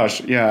 oh gosh,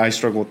 yeah, I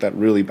struggle with that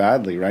really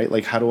badly, right?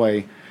 Like how do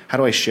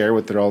I share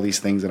with her all these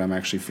things that I'm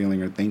actually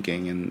feeling or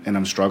thinking and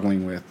I'm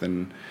struggling with,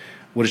 and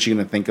what is she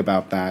going to think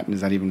about that? And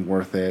is that even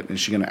worth it? And is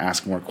she going to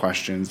ask more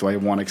questions? Do I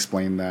want to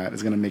explain that? Is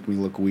it going to make me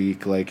look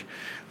weak? Like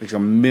a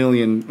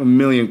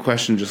million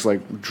questions just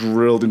like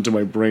drilled into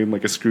my brain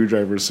like a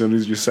screwdriver as soon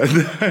as you said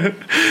that.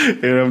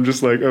 And I'm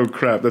just like, oh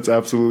crap, that's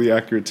absolutely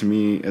accurate to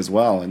me as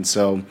well. And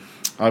so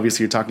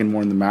obviously you're talking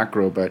more in the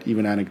macro, but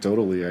even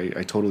anecdotally,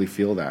 I totally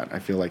feel that. I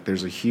feel like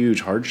there's a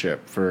huge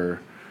hardship for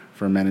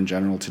men in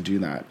general to do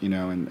that, you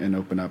know, and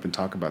open up and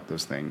talk about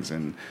those things.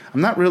 And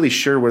I'm not really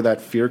sure where that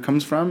fear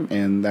comes from,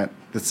 and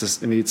that's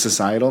just, maybe it's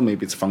societal,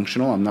 maybe it's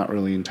functional. I'm not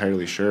really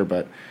entirely sure,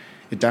 but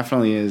it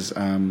definitely is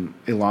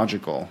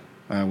illogical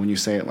when you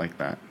say it like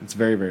that. It's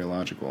very, very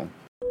illogical.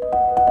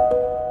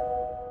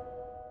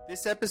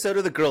 This episode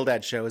of The Girl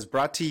Dad Show is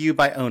brought to you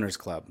by Owners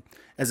Club.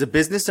 As a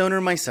business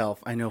owner myself,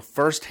 I know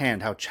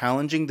firsthand how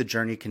challenging the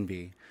journey can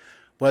be.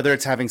 Whether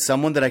it's having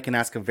someone that I can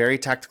ask a very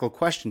tactical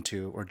question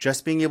to, or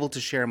just being able to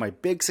share my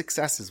big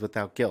successes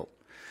without guilt.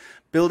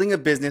 Building a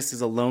business is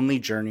a lonely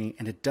journey,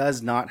 and it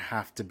does not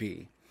have to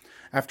be.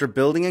 After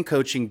building and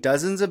coaching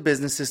dozens of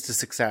businesses to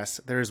success,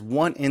 there is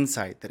one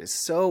insight that is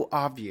so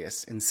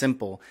obvious and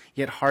simple,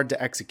 yet hard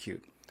to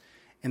execute.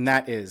 And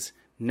that is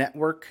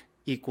network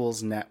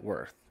equals net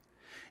worth.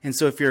 And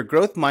so if you're a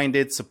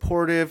growth-minded,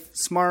 supportive,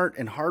 smart,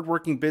 and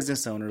hardworking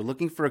business owner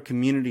looking for a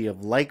community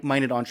of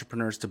like-minded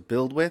entrepreneurs to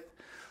build with,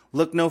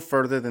 look no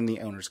further than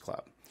the Owners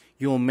Club.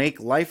 You will make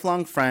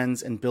lifelong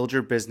friends and build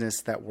your business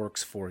that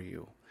works for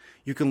you.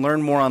 You can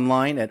learn more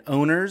online at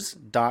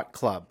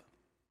owners.club.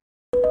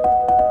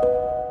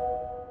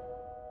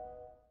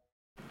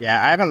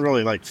 Yeah, I haven't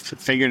really like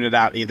figured it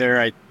out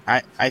either.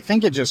 I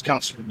think it just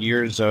comes from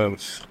years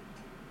of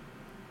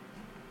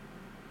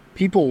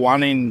people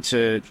wanting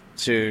to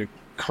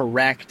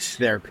correct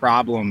their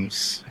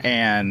problems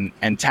and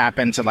tap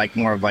into like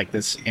more of like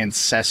this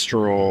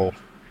ancestral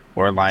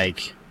or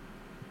like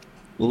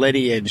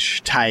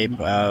lineage type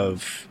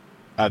of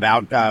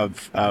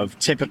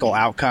typical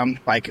outcome.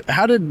 Like,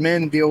 how did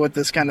men deal with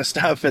this kind of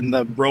stuff in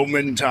the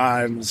Roman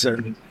times,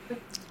 and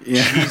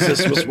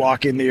Jesus was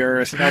walking the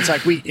earth? You know,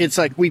 it's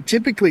like we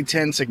typically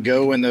tend to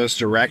go in those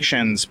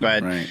directions,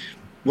 but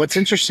what's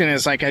interesting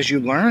is like as you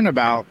learn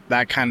about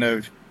that kind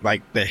of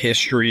like the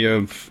history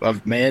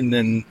of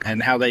men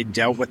and how they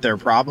dealt with their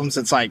problems,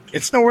 it's like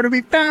it's nowhere to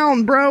be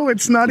found, bro.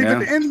 It's not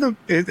even in the.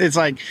 It's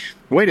like,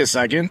 wait a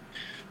second.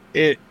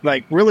 It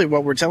like really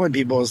what we're telling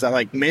people is that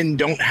like men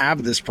don't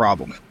have this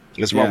problem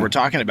is what we're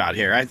talking about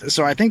here.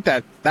 So I think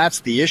that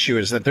that's the issue,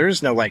 is that there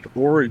is no like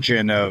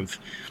origin of,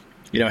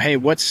 you know, hey,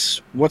 what's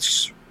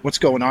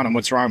going on and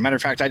what's wrong. Matter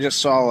of fact, I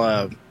just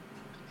saw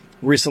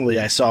recently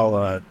I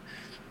saw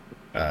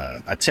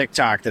a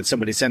TikTok that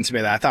somebody sent to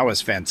me that I thought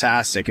was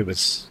fantastic.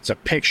 It's a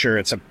picture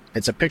of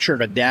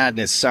a dad and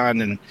his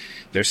son, and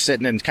they're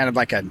sitting in kind of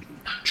like a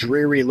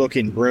dreary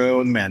looking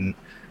room, and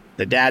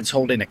the dad's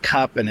holding a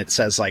cup and it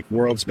says like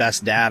world's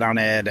best dad on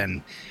it,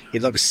 and he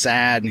looks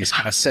sad and he's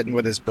kind of sitting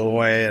with his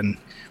boy,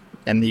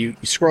 and you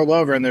scroll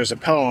over and there's a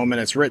poem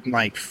and it's written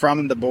like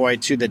from the boy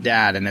to the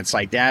dad, and it's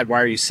like, Dad,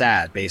 why are you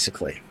sad,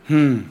 basically.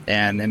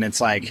 And it's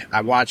like,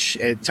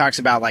 it talks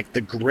about like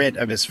the grit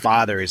of his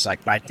father. He's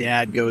like, my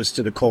dad goes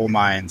to the coal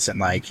mines, and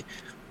like,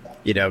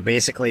 you know,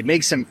 basically it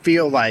makes him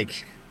feel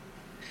like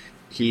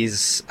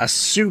he's a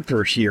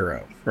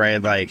superhero,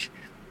 right? Like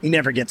he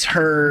never gets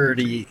hurt.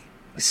 He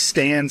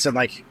stands in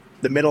like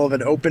the middle of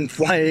an open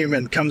flame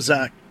and comes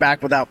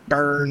back without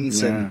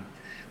burns. And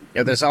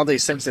there's all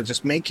these things that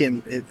just make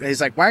him.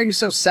 He's like, why are you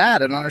so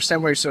sad? I don't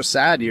understand why you're so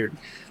sad.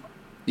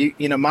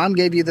 Mom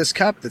gave you this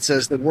cup that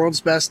says the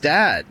world's best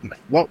dad.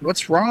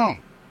 What's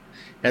wrong?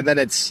 And then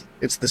it's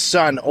the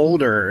son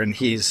older, and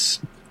he's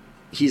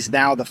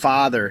now the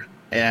father,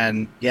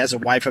 and he has a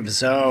wife of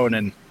his own,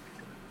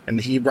 and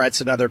he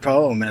writes another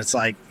poem, and it's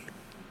like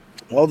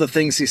all the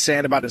things he's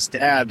saying about his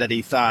dad that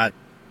he thought,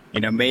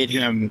 made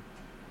him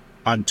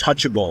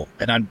untouchable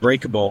and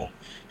unbreakable.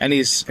 And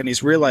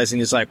he's realizing,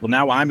 he's like, well,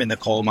 now I'm in the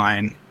coal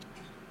mine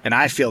and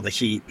I feel the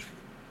heat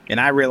and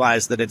I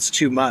realize that it's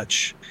too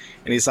much.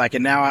 And he's like,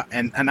 and now,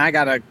 and I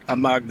got a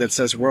mug that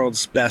says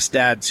world's best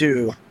dad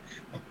too,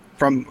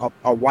 from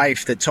a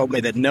wife that told me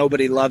that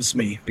nobody loves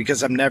me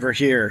because I'm never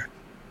here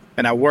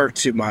and I work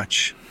too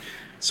much.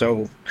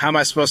 So how am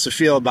I supposed to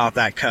feel about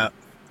that cup?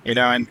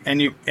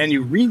 And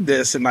you read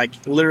this, and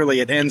like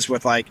literally it ends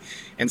with like,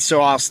 and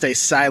so I'll stay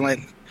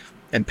silent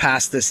and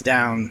pass this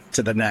down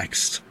to the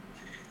next.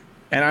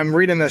 And I'm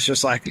reading this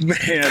just like,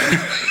 man,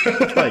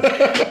 like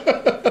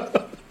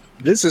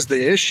this is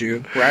the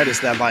issue, right?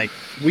 Is that like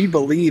we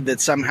believe that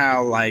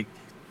somehow like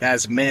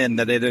as men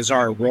that it is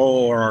our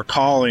role or our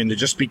calling to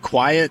just be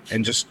quiet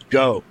and just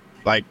go,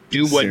 like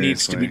do what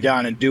needs to be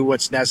done and do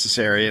what's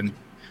necessary. And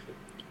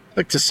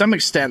like to some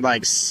extent,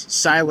 like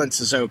silence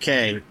is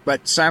okay,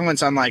 but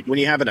silence on like when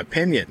you have an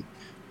opinion,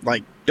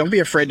 like don't be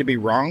afraid to be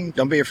wrong.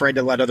 Don't be afraid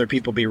to let other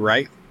people be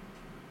right.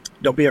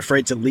 Don't be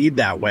afraid to lead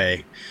that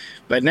way.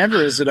 But never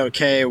is it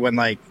okay when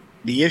like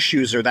the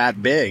issues are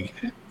that big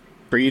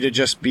for you to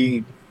just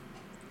be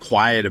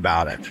quiet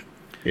about it.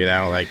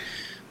 Like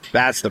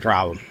that's the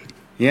problem.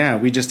 Yeah,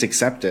 we just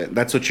accept it.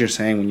 That's what you're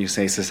saying when you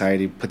say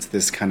society puts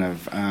this kind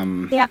of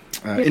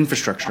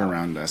infrastructure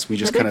around us. We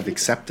just kind of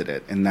accepted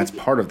it, and that's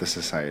part of the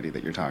society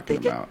that you're talking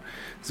about.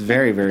 It's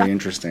very, very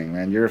interesting,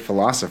 man. You're a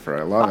philosopher.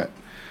 I love it.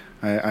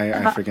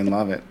 I freaking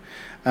love it.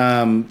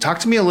 Talk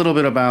to me a little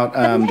bit about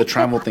the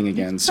travel thing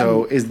again.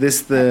 So is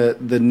this the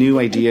new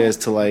idea is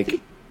to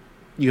like,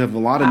 you have a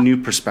lot of new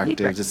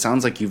perspectives. It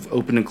sounds like you've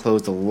opened and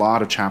closed a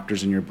lot of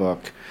chapters in your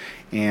book.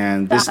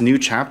 And this new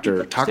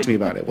chapter, talk to me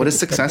about it. What does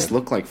success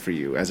look like for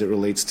you as it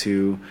relates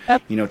to,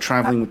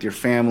 traveling with your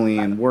family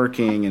and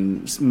working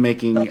and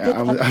making,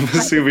 I'm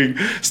assuming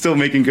still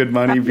making good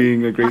money,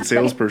 being a great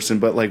salesperson,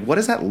 but like, what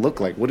does that look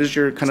like? What is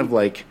your kind of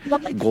like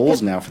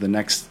goals now for the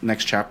next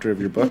chapter of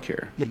your book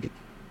here?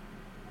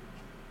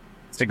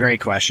 It's a great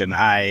question.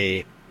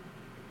 I'm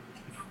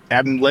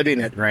living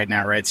it right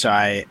now, right? So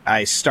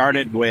I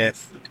started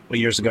with,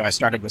 years ago, I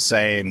started with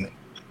saying,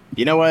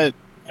 you know what,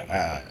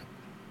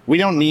 we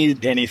don't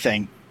need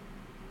anything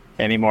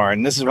anymore.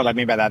 And this is what I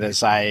mean by that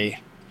is I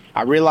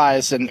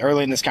realized, and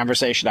early in this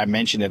conversation I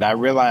mentioned it, I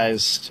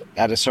realized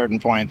at a certain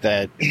point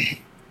that,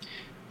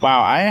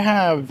 wow, I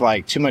have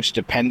like too much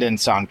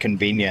dependence on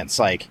convenience.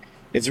 Like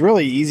it's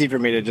really easy for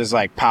me to just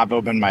like pop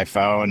open my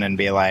phone and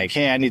be like,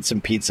 hey, I need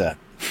some pizza.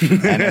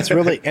 And it's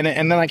really, and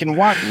then I can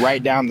walk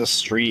right down the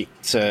street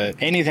to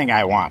anything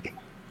I want.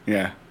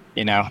 Yeah.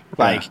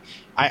 Like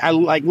I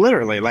like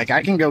literally, like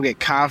I can go get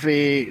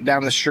coffee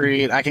down the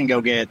street. I can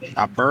go get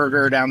a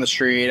burger down the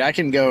street. I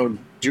can go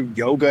do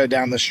yoga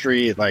down the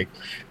street. Like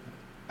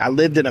I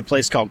lived in a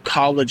place called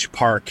College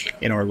Park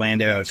in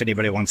Orlando. If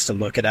anybody wants to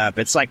look it up,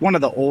 it's like one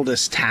of the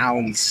oldest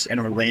towns in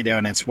Orlando.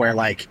 And it's where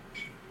like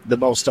the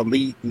most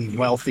elite and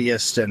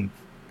wealthiest and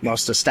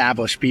most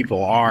established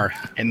people are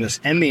in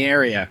the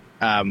area.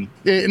 And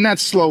that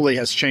slowly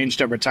has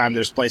changed over time.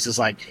 There's places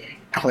like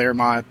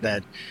Claremont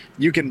that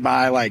you can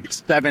buy like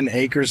 7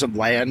 acres of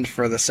land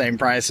for the same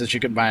price as you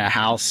could buy a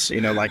house,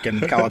 like in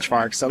College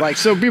Park.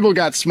 So people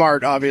got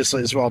smart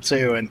obviously as well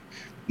too, and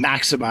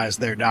maximized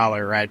their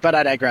dollar. Right. But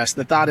I digress.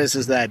 The thought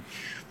is that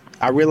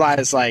I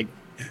realized like,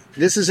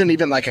 this isn't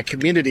even like a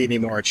community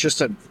anymore. It's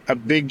just a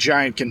big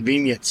giant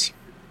convenience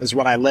is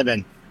what I live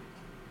in.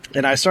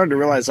 And I started to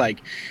realize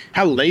like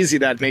how lazy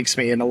that makes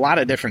me in a lot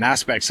of different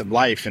aspects of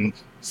life. And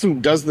so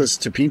does this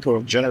to people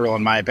in general,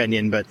 in my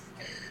opinion, but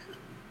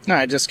no,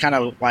 I just kind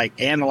of like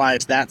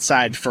analyzed that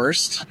side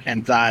first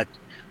and thought,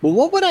 well,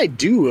 what would I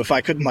do if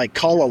I couldn't like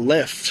call a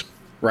Lyft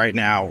right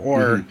now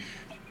or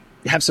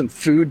have some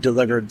food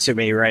delivered to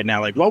me right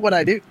now? Like, what would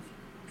I do?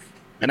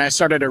 And I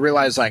started to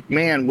realize like,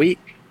 man, we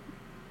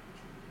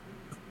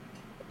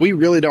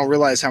really don't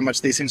realize how much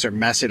these things are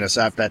messing us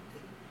up. That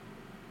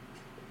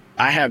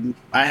I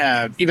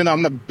have, even though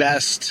I'm the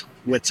best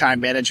with time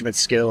management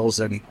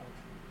skills and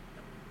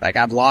like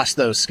I've lost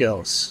those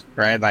skills,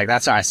 right? Like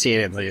that's how I see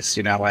it at least,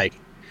 like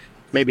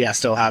maybe I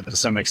still have to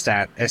some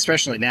extent,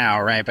 especially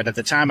now, right? But at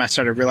the time I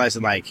started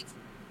realizing like,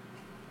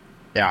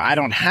 I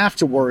don't have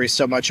to worry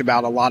so much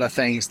about a lot of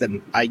things that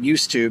I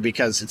used to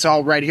because it's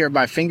all right here at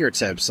my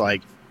fingertips.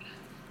 Like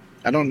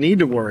I don't need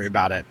to worry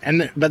about it.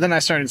 But then I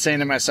started saying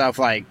to myself,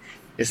 like,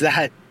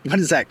 what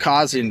is that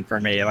causing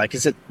for me? Like,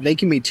 is it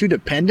making me too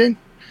dependent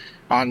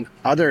on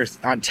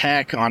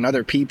tech, on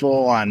other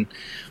people, on,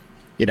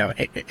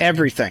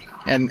 everything.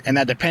 And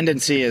that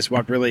dependency is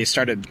what really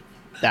started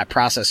that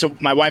process. So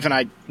my wife and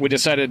I, we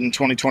decided in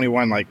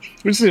 2021, like,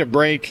 we just need a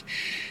break.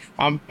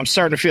 I'm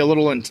starting to feel a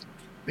little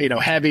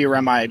heavy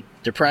around my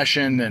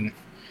depression, and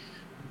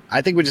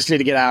I think we just need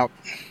to get out,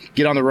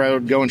 get on the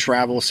road, go and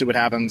travel, see what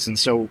happens. And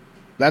so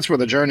that's where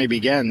the journey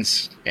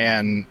begins.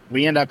 And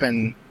we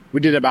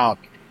did about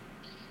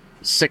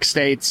 6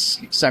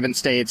 states, 7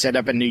 states, end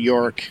up in New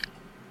York,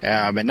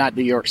 and not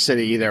New York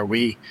City either.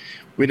 We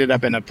ended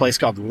up in a place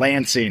called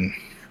Lansing.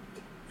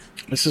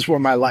 This is where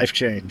my life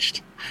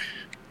changed.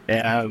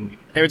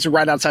 It's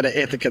right outside of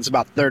Ithaca. It's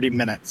about 30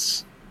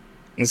 minutes.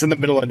 It's in the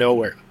middle of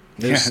nowhere.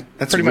 There's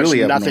that's pretty really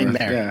much nothing north.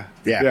 there.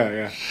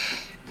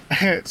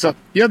 Yeah. So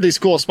you have these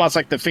cool spots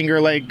like the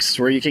Finger Lakes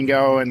where you can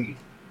go and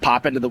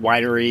pop into the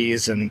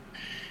wineries and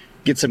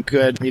get some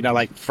good,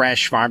 like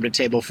fresh farm to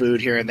table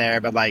food here and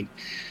there. But like,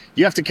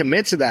 you have to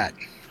commit to that.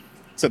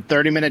 It's a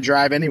 30-minute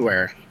drive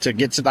anywhere to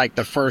get to like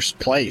the first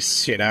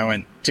place,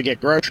 and to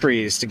get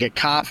groceries, to get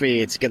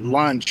coffee, to get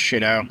lunch,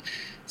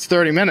 it's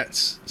 30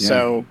 minutes.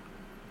 Yeah.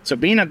 So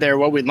being up there,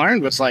 what we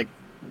learned was like,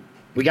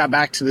 we got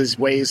back to these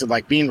ways of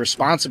like being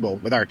responsible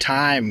with our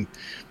time,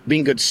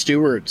 being good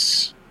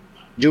stewards,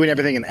 doing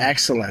everything in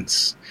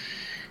excellence.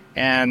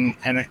 And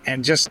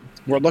just,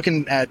 we're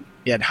looking at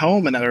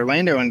home and at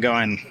Orlando and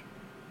going,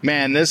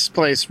 man, this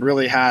place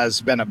really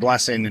has been a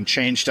blessing and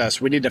changed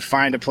us. We need to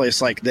find a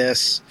place like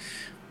this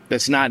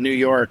that's not New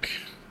York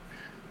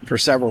for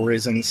several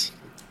reasons.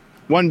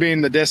 One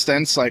being the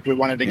distance, like we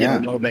wanted to get a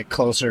little bit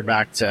closer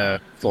back to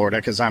Florida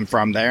because I'm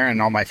from there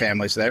and all my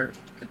family's there.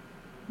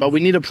 But we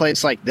need a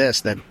place like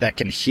this that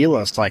can heal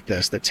us like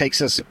this, that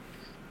takes us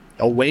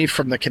away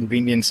from the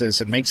conveniences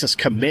and makes us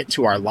commit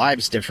to our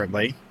lives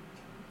differently.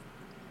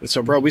 And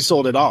so, bro, we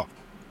sold it all.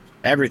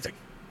 Everything.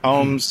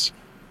 Homes,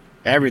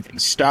 everything.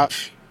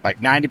 Stuff. Like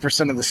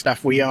 90% of the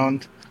stuff we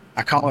owned,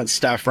 I call it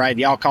stuff, right?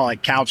 Y'all call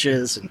it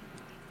couches and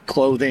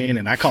clothing,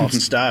 and I call it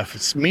stuff.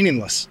 It's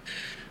meaningless.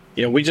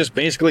 We just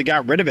basically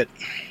got rid of it.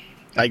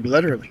 Like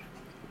literally.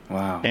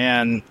 Wow.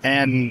 And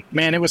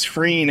man, it was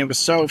freeing. It was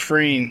so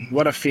freeing.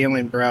 What a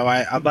feeling, bro.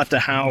 I left a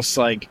house,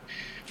 like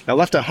I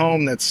left a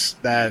home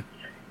that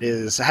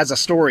has a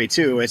story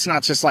too. It's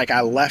not just like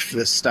I left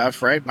this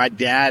stuff, right? My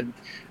dad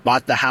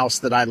bought the house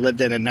that I lived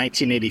in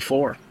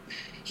 1984.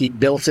 He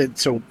built it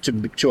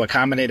to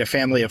accommodate a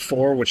family of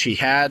 4, which he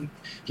had.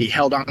 He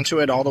held on to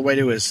it all the way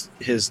to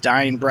his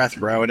dying breath,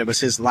 bro. And it was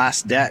his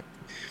last debt.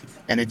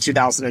 And in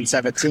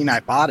 2017,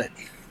 I bought it.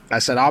 I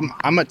said,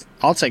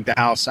 I'll take the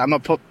house. I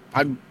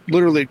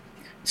literally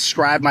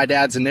scribed my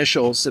dad's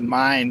initials and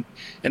mine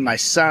and my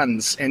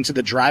son's into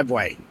the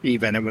driveway.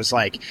 Even it was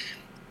like,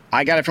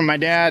 I got it from my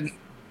dad.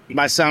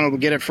 My son will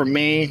get it from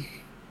me,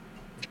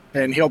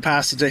 and he'll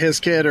pass it to his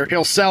kid, or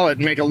he'll sell it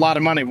and make a lot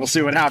of money. We'll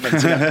see what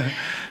happens.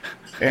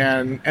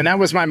 And that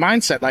was my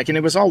mindset. Like, and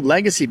it was all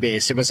legacy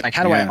based. It was like,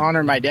 how do I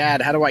honor my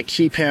dad? How do I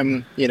keep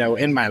him,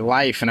 in my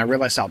life? And I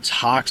realized how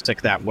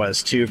toxic that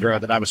was too, bro,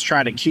 that I was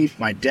trying to keep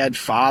my dead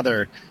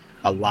father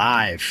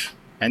alive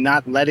and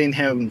not letting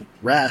him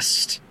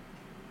rest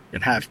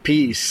and have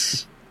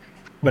peace.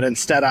 But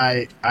instead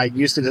I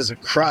used it as a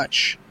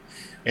crutch,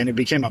 and it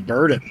became a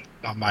burden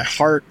on my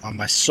heart, on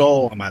my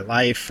soul, on my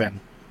life. And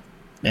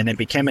it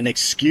became an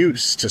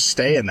excuse to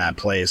stay in that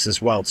place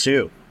as well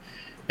too.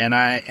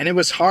 And it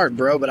was hard,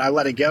 bro, but I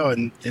let it go.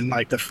 And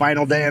like the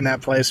final day in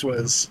that place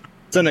it's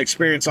an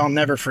experience I'll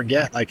never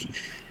forget. Like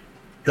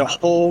the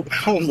whole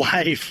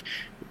life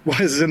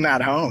was in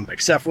that home,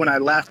 except when I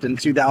left in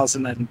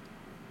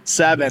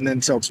 2007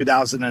 until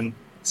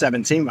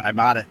 2017 when I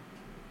bought it.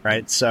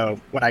 Right. So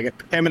when I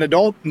became an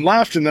adult and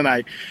left, and then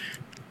my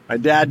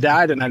dad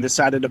died and I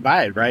decided to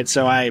buy it. Right.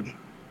 So I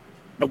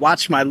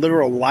watched my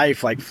literal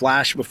life like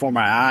flash before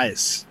my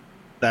eyes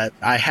that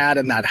I had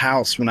in that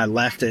house when I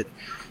left it.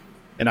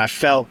 And I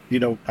felt,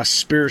 a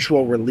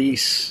spiritual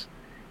release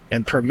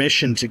and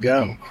permission to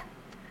go.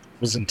 It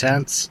was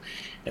intense.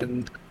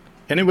 And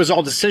it was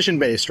all decision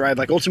based, right?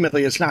 Like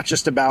ultimately it's not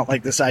just about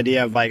like this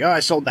idea of like, oh, I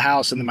sold the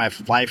house and then my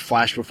life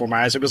flashed before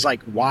my eyes. It was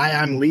like why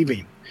I'm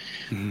leaving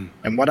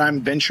and what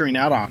I'm venturing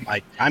out on.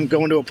 Like I'm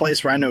going to a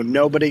place where I know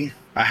nobody.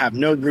 I have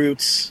no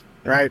roots,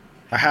 right?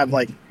 I have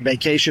like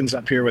vacations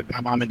up here with my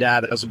mom and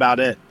dad. That was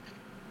about it.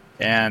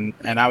 And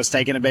I was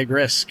taking a big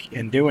risk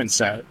in doing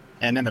so.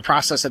 And in the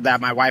process of that,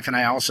 my wife and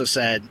I also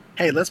said,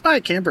 hey, let's buy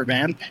a camper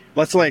van.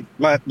 Let's let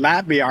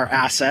that be our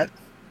asset.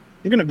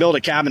 You're going to build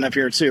a cabin up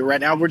here too.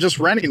 Right now, we're just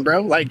renting,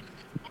 bro. Like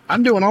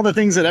I'm doing all the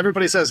things that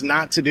everybody says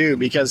not to do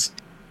because,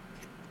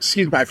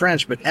 excuse my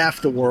French, but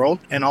F the world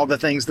and all the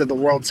things that the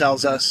world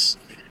tells us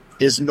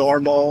is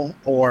normal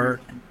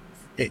or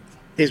it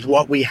is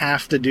what we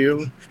have to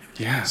do.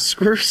 Yeah.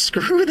 Screw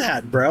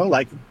that, bro.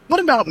 Like, what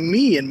about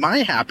me and my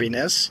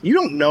happiness? You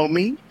don't know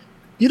me.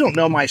 You don't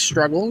know my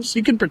struggles.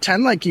 You can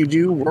pretend like you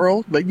do,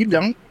 world, but you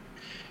don't.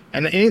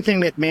 And anything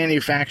that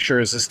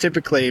manufactures is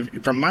typically,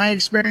 from my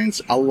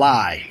experience, a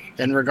lie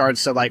in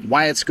regards to like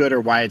why it's good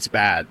or why it's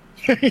bad.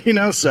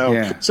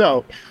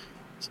 So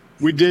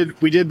we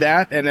did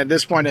that, and at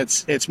this point,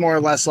 it's more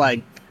or less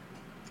like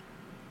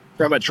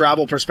from a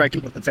travel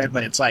perspective with the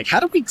family. It's like,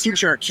 how do we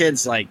teach our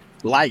kids like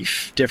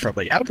life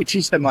differently? How do we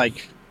teach them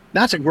like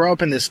not to grow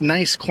up in this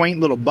nice, quaint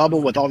little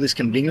bubble with all these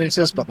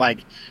conveniences, but like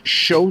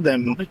show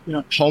them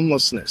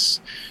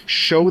homelessness,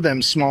 show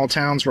them small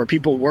towns where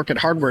people work at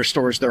hardware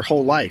stores their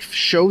whole life,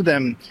 show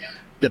them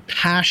the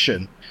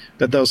passion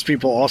that those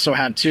people also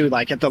had too.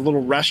 Like at the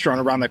little restaurant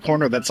around the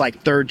corner that's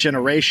like third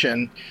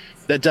generation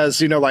that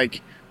does,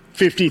 like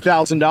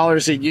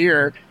 $50,000 a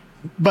year.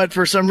 But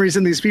for some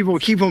reason, these people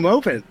keep them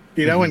open,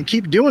 and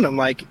keep doing them.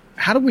 Like,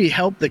 how do we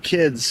help the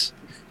kids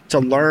to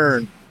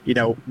learn,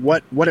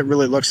 what it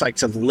really looks like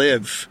to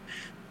live?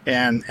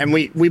 And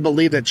we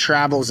believe that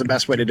travel is the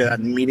best way to do that,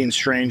 meeting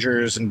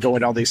strangers and going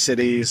to all these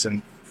cities.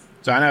 And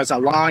so I know it's a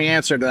long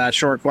answer to that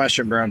short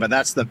question, bro, but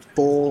that's the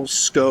full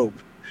scope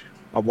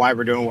of why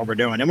we're doing what we're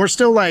doing. And we're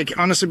still like,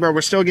 honestly, bro,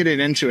 we're still getting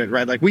into it,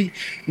 right? Like we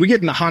get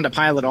in the Honda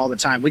Pilot all the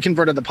time. We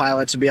converted the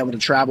Pilot to be able to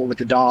travel with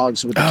the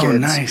dogs, with the kids. Oh,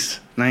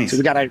 nice. So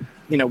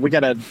we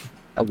got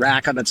a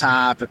rack on the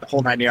top and the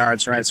whole 9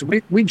 yards, right? So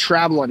we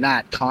travel in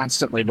that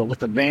constantly, but with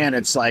the van,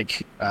 it's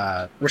like,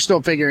 we're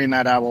still figuring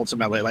that out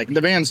ultimately. Like the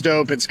van's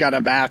dope. It's got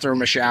a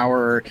bathroom, a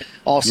shower,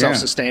 all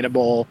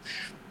self-sustainable.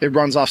 It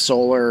runs off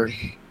solar.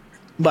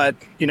 But,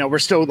 we're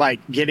still like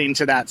getting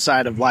to that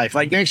side of life.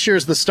 Like next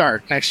year's the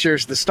start.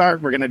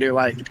 We're going to do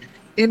like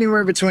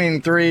anywhere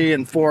between 3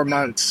 and 4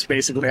 months,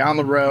 basically on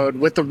the road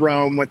with the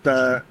Roam, with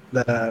the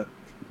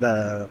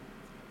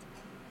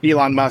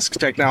Elon Musk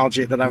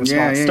technology that I was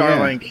calling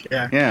Starlink.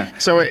 Yeah.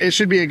 So it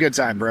should be a good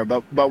time, bro.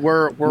 But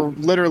we're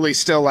literally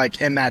still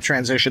like in that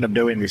transition of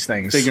doing these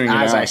things figuring it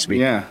as out. I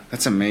speak. Yeah,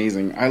 that's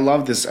amazing. I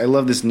love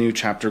this new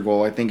chapter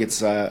goal. I think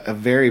it's a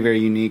very, very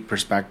unique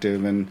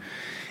perspective, and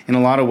in a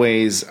lot of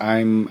ways,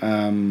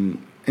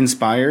 I'm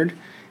inspired,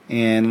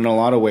 and in a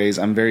lot of ways,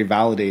 I'm very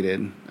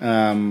validated.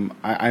 I mean,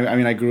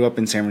 I grew up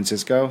in San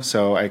Francisco,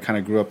 so I kind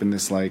of grew up in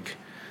this like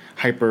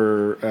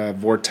hyper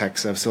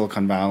vortex of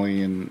Silicon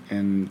Valley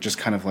and just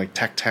kind of like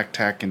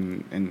tech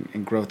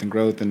and growth.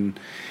 And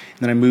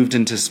then I moved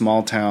into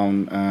small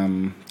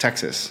town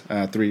Texas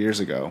 3 years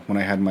ago when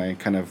I had my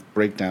kind of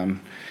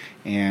breakdown.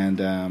 And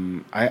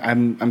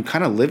I'm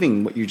kind of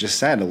living what you just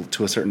said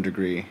to a certain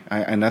degree.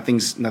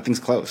 Nothing's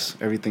close.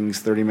 Everything's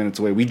 30 minutes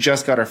away. We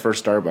just got our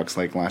first Starbucks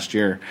like last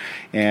year,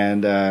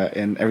 and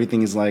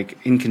everything is like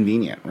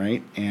inconvenient,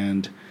 right?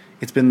 And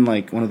it's been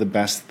like one of the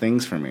best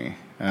things for me.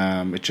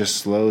 It just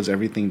slows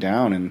everything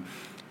down, and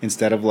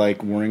instead of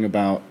like worrying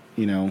about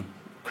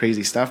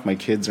crazy stuff, my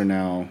kids are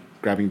now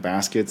grabbing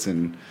baskets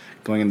and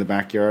going in the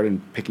backyard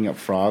and picking up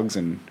frogs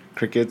and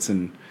crickets,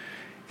 and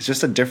it's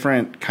just a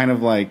different kind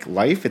of like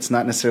life. It's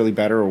not necessarily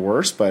better or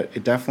worse, but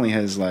it definitely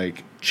has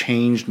like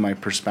changed my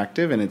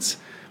perspective, and it's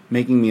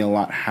making me a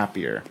lot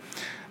happier.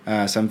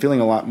 So I'm feeling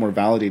a lot more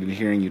validated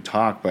hearing you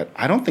talk, but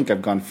I don't think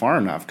I've gone far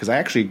enough, because I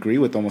actually agree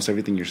with almost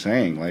everything you're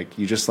saying. Like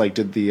you just like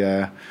did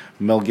the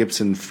Mel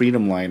Gibson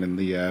freedom line in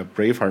the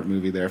Braveheart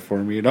movie there for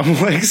me, and I'm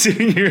like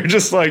sitting here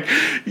just like,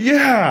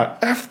 yeah,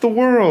 F the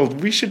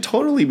world. We should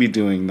totally be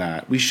doing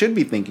that. We should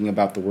be thinking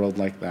about the world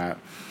like that.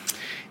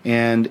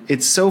 And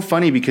it's so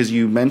funny because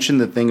you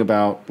mentioned the thing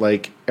about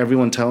like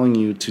everyone telling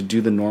you to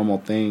do the normal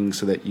thing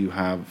so that you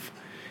have,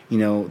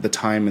 the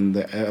time and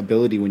the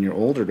ability when you're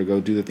older to go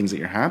do the things that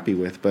you're happy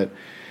with. But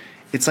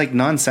it's like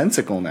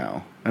nonsensical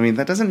now. I mean,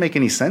 that doesn't make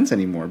any sense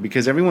anymore,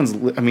 because I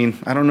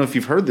don't know if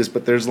you've heard this,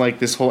 but there's like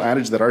this whole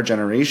adage that our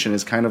generation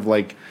is kind of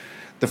like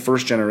the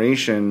first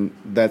generation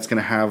that's going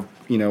to have,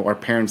 our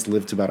parents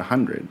live to about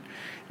 100.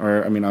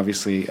 Or, I mean,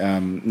 obviously,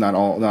 not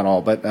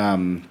all, but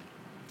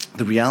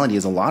the reality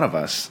is a lot of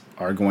us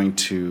are going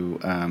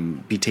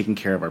to be taking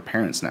care of our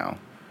parents now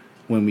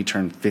when we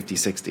turn 50,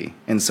 60.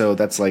 And so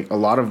that's like a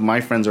lot of my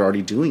friends are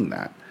already doing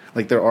that.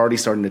 Like they're already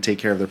starting to take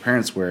care of their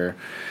parents, where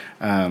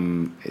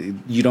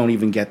you don't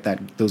even get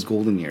those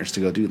golden years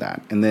to go do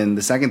that. And then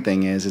the second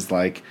thing is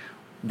like,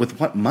 with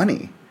what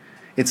money?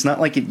 It's not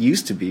like it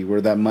used to be,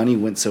 where that money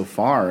went so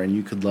far and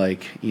you could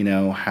like,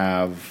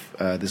 have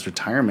this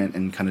retirement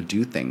and kind of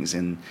do things.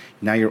 And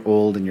now you're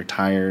old and you're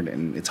tired,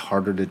 and it's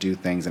harder to do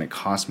things, and it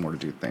costs more to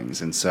do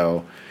things. And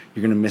so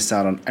you're going to miss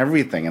out on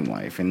everything in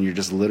life, and you're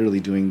just literally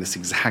doing this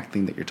exact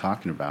thing that you're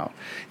talking about.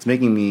 It's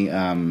making me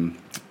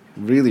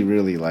really,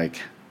 really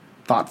like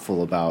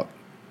thoughtful about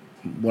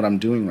what I'm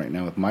doing right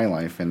now with my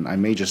life. And I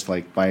may just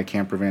like buy a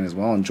camper van as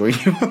well and join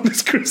you on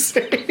this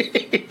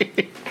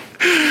crusade.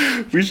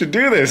 We should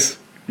do this.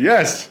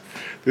 Yes.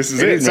 This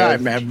is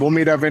anytime, man. We'll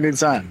meet up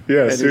anytime.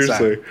 Yeah,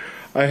 seriously.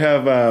 I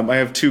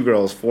have 2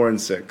 girls, 4 and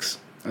 6.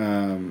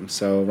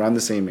 So around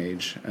the same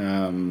age.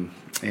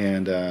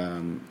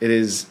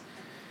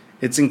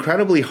 It's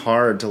incredibly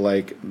hard to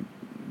like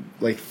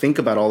think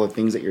about all the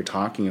things that you're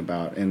talking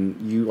about, and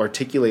you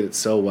articulate it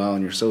so well,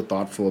 and you're so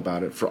thoughtful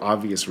about it for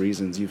obvious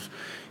reasons.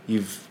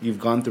 You've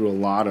gone through a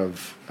lot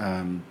of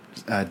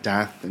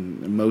death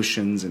and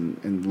emotions,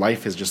 and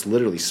life has just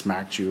literally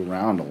smacked you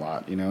around a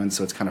lot, and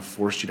so it's kind of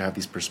forced you to have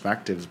these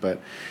perspectives. But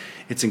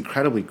it's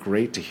incredibly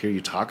great to hear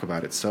you talk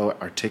about it so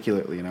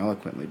articulately and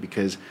eloquently,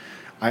 because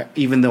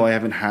even though I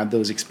haven't had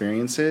those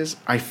experiences,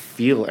 I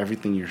feel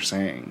everything you're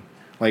saying.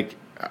 Like,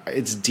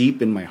 it's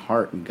deep in my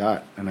heart and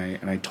gut, and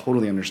I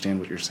totally understand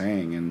what you're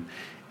saying,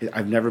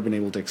 I've never been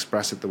able to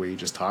express it the way you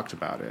just talked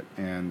about it,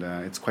 and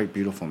it's quite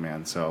beautiful,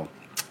 man. So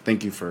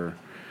thank you for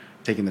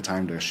taking the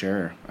time to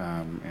share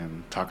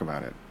and talk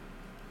about it.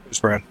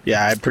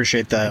 Yeah, I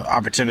appreciate the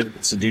opportunity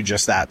to do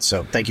just that.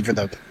 So thank you for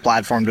the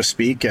platform to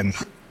speak and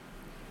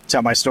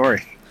tell my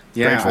story.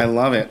 Yeah, Grateful. I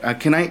love it.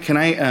 Can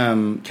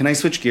I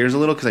switch gears a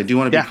little, because I do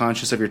want to be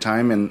conscious of your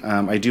time, and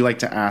I do like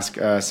to ask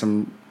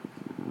some.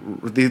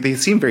 They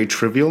seem very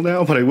trivial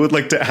now, but I would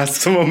like to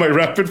ask some of my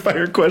rapid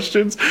fire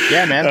questions.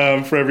 Yeah,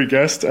 man. For every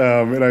guest,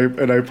 and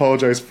I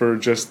apologize for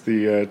just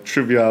the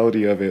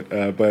triviality of it,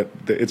 but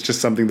it's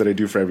just something that I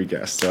do for every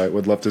guest. So I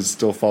would love to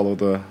still follow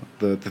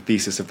the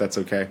thesis, if that's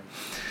okay.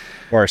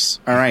 Of course.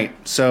 All right.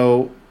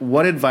 So,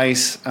 what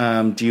advice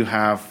do you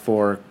have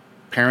for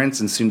parents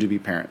and soon-to-be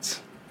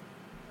parents?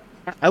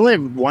 I only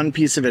have one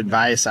piece of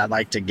advice I'd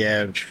like to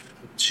give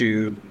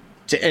to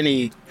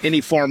any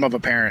form of a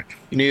parent,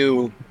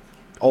 new,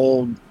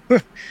 old,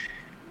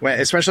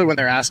 especially when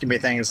they're asking me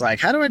things like,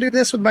 how do I do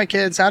this with my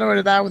kids? How do I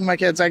do that with my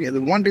kids? The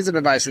one piece of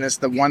advice, and it's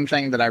the one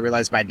thing that I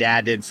realized my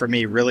dad did for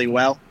me really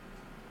well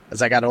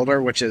as I got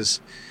older, which is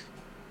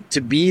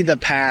to be the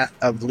path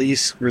of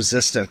least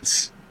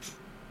resistance.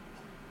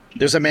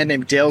 There's a man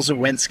named Dale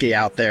Zawinski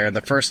out there.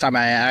 The first time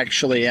I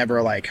actually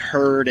ever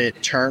heard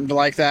it termed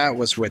like that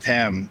was with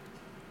him.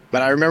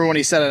 But I remember when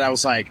he said it, I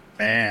was like,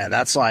 man,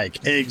 that's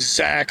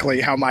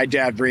exactly how my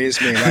dad raised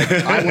me.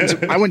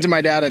 I went to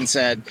my dad and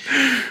said,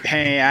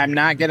 hey, I'm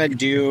not going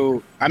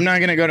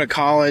to go to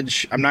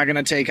college. I'm not going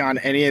to take on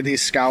any of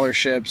these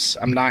scholarships.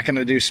 I'm not going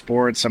to do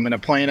sports. I'm going to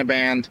play in a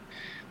band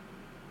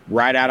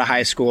right out of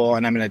high school,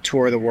 and I'm going to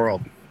tour the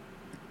world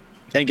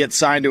and get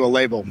signed to a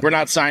label. We're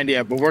not signed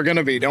yet, but we're going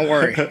to be. Don't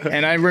worry.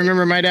 And I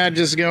remember my dad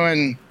just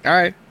going, all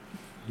right.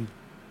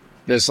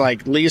 There's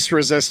least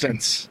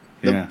resistance.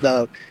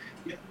 The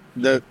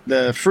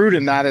fruit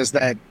in that is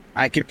that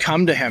I could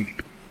come to him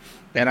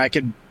and I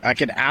could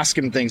ask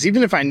him things.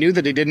 Even if I knew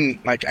that he didn't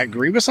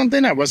agree with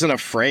something, I wasn't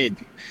afraid.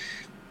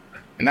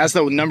 And that's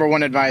the number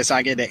one advice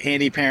I get to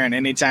any parent,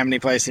 anytime, any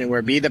place,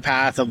 anywhere. Be the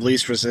path of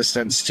least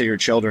resistance to your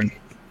children.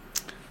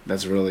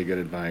 That's really good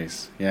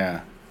advice.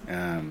 Yeah.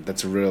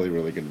 That's really,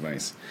 really good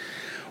advice.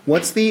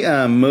 What's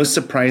the most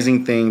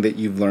surprising thing that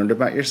you've learned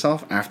about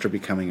yourself after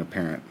becoming a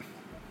parent?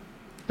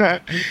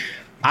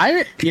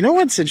 You know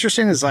what's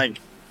interesting is I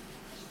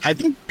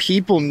think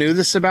people knew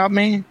this about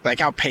me,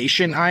 how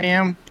patient I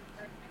am.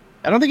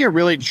 I don't think I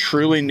really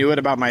truly knew it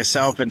about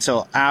myself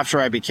until after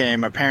I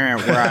became a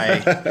parent,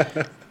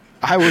 where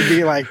I would be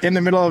in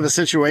the middle of a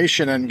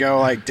situation and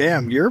go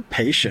damn, you're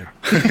patient.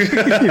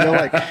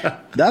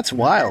 That's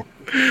wild.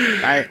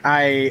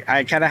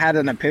 I kind of had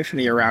an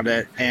epiphany around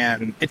it,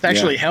 and it's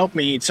actually helped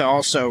me to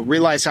also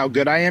realize how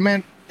good I am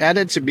at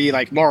it, to be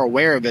more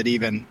aware of it.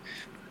 Even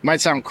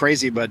might sound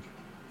crazy, but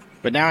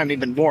now I'm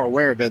even more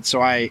aware of it.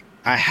 So I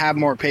have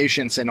more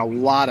patience in a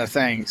lot of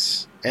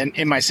things. And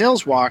in my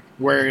sales walk,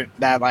 where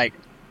that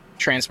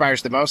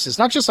transpires the most, is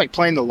not just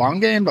playing the long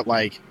game, but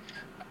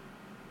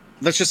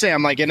let's just say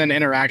I'm in an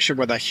interaction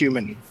with a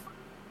human,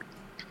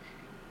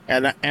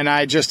 and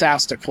I just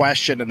asked a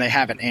question and they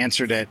haven't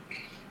answered it.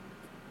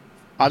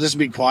 I'll just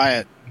be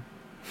quiet.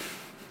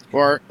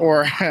 Or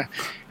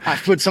I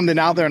put something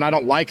out there and I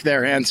don't like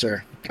their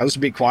answer. I'll just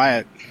be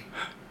quiet.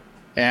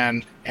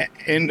 And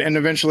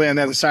eventually on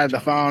the other side of the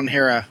phone,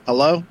 hear a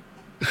hello?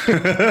 You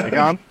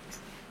gone?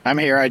 I'm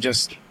here. I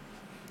just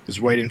was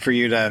waiting for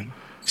you to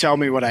tell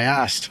me what I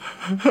asked.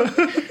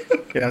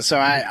 So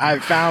I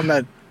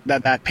found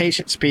that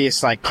patience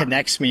piece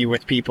connects me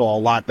with people a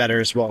lot better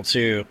as well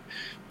too.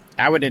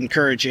 I would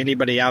encourage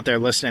anybody out there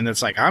listening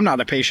that's I'm not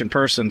a patient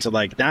person,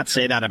 to not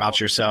say that about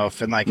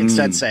yourself, and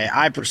instead say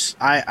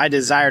I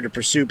desire to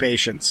pursue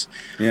patience.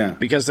 Yeah.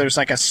 Because there's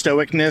a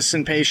stoicness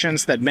in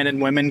patience that men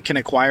and women can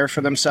acquire for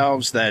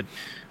themselves that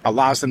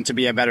allows them to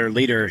be a better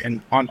leader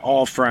on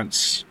all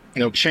fronts.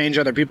 Change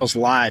other people's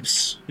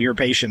lives. Your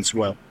patience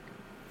will.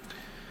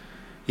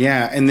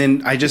 Yeah, and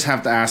then I just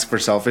have to ask, for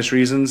selfish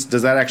reasons,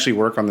 does that actually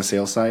work on the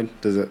sales side?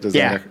 Does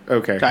that?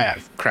 Okay.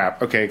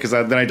 Crap. Okay, because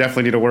then I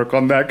definitely need to work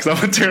on that, because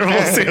I'm a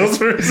terrible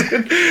salesperson,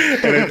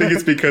 and I think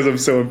it's because I'm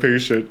so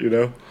impatient.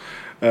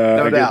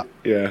 No doubt.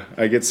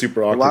 I get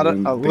super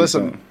awkward.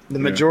 The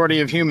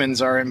majority of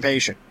humans are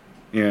impatient.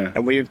 Yeah,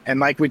 and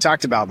like we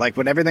talked about,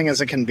 when everything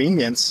is a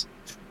convenience,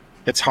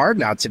 it's hard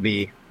not to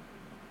be,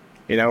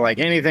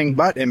 anything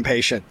but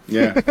impatient.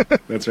 Yeah,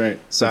 that's right.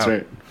 That's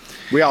right.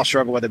 We all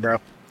struggle with it, bro.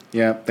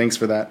 Yeah, thanks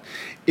for that.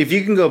 If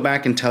you can go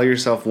back and tell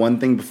yourself one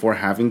thing before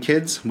having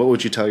kids, what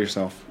would you tell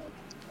yourself?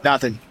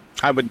 Nothing.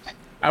 I would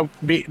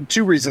be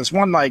two reasons.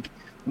 One,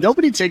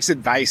 nobody takes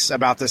advice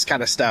about this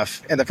kind of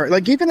stuff. And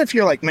even if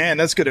you're man,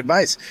 that's good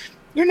advice,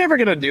 you're never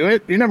going to do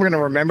it. You're never going to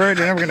remember it.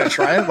 You're never going to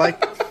try it.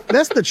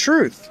 That's the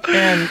truth.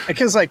 And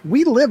because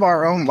we live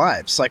our own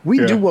lives.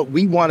 We do what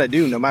we want to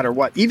do no matter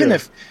what. Even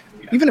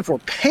if we're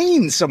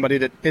paying somebody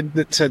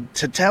to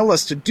tell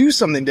us to do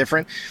something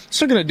different, we're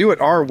still going to do it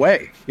our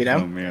way,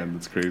 Oh man,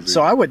 that's crazy.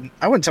 So I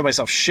wouldn't tell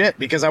myself shit,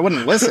 because I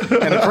wouldn't listen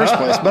in the first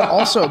place, but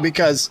also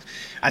because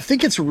I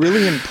think it's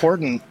really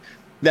important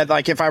that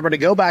like if I were to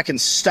go back and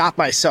stop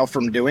myself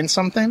from doing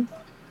something,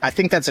 I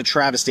think that's a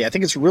travesty. I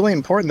think it's really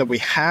important that we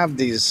have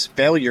these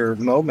failure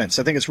moments.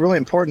 I think it's really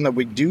important that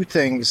we do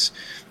things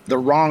the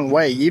wrong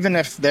way, even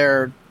if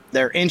they're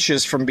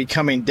inches from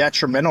becoming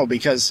detrimental,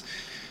 because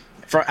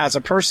as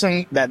a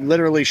person that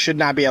literally should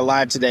not be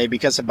alive today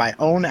because of my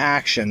own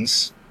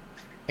actions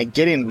and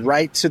getting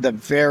right to the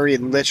very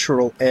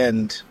literal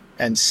end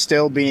and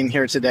still being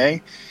here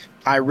today,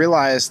 I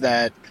realize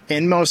that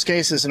in most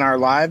cases in our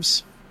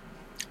lives,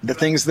 the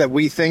things that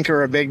we think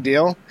are a big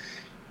deal,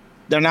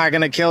 they're not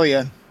going to kill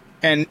you.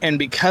 And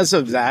because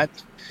of that,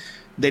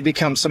 they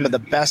become some of the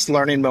best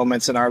learning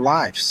moments in our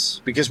lives,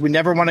 because we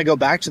never want to go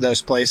back to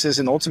those places,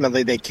 and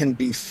ultimately they can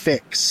be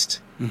fixed.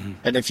 Mm-hmm.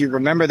 And if you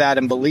remember that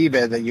and believe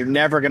it, that you're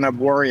never going to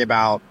worry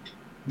about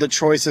the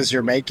choices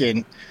you're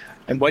making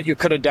and what you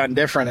could have done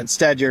different.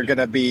 Instead, you're going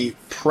to be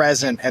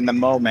present in the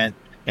moment,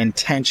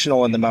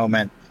 intentional in the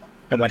moment.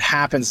 And what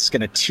happens is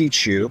going to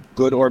teach you,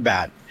 good or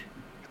bad.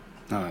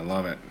 Oh, I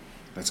love it.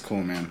 That's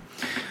cool, man.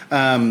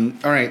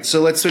 All right,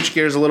 so let's switch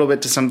gears a little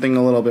bit to something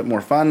a little bit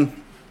more fun.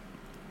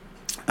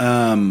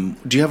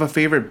 Do you have a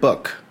favorite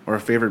book or a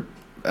favorite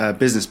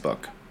business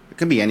book? It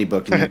could be any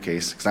book in your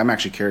case, because I'm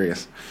actually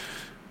curious.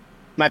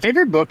 My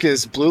favorite book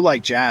is Blue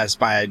Like Jazz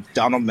by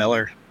Donald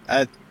Miller.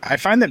 I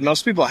find that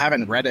most people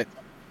haven't read it.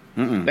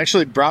 It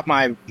actually brought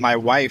my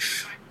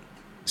wife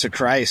to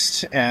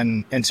Christ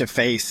and into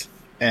faith.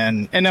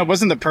 And that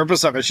wasn't the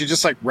purpose of it. She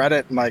just like read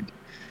it and like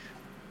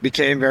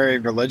became very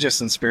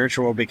religious and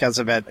spiritual because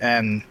of it.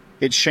 And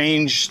it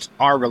changed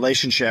our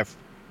relationship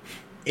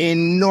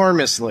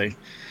enormously.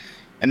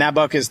 And that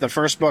book is the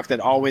first book that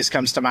always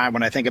comes to mind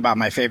when I think about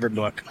my favorite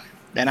book.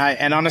 And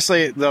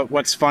honestly,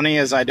 what's funny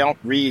is I don't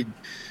read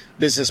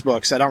business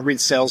books. I don't read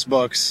sales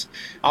books.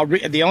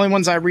 The only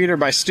ones I read are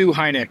by Stu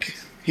Heineck.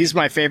 He's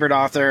my favorite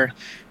author.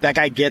 That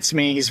guy gets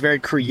me. He's very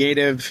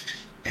creative.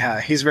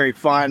 He's very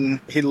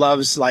fun. He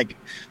loves like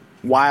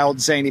wild,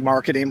 zany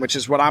marketing, which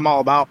is what I'm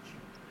all about.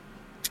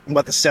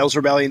 What the Sales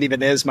Rebellion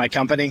even is, my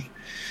company.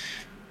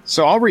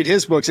 So I'll read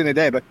his books in a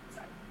day, but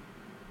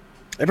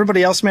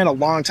everybody else, man, a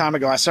long time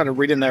ago, I started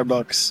reading their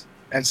books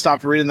and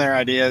stopped reading their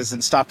ideas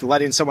and stopped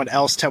letting someone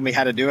else tell me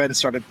how to do it and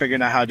started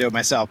figuring out how to do it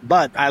myself.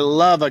 But I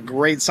love a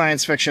great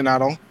science fiction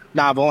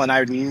novel, and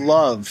I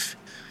love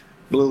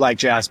Blue Like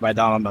Jazz by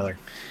Donald Miller.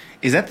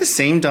 Is that the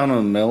same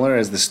Donald Miller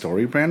as the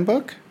Story Brand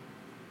book?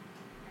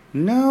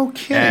 No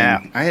kidding.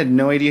 Yeah. I had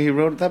no idea he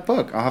wrote that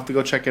book. I'll have to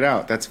go check it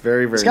out. That's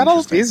very, very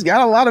interesting. He's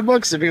got a lot of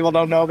books that people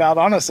don't know about,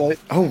 honestly.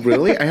 Oh,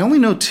 really? I only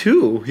know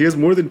 2. He has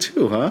more than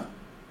 2, huh?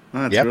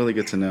 Oh, that's really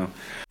good to know.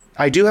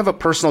 I do have a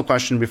personal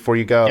question before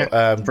you go.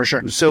 Yeah, for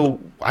sure. So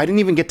I didn't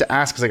even get to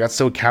ask because I got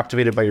so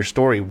captivated by your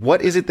story.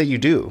 What is it that you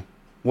do?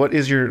 What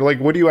is your, like,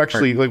 what do you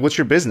actually, like, what's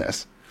your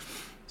business?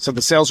 So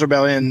the Sales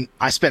Rebellion,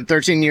 I spent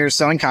 13 years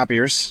selling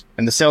copiers,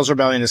 and the Sales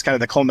Rebellion is kind of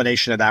the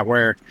culmination of that,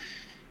 where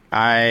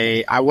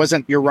I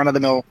wasn't your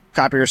run-of-the-mill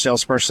copier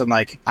salesperson.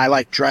 Like, I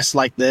like dressed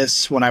like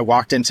this when I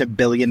walked into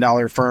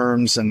billion-dollar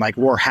firms and like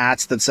wore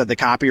hats that said the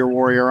Copier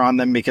Warrior on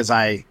them because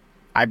I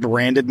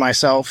branded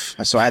myself.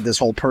 So I had this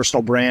whole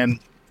personal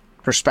brand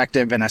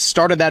perspective, and I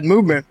started that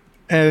movement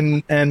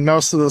and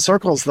most of the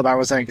circles that I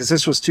was in, because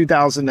this was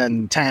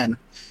 2010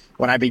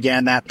 when I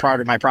began that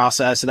part of my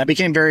process. And I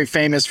became very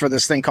famous for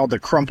this thing called the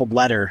crumpled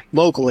letter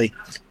locally.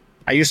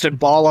 I used to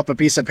ball up a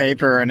piece of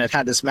paper and it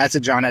had this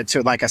message on it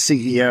to like a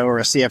CEO or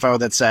a CFO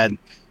that said,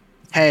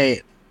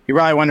 hey, you're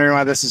probably wondering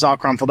why this is all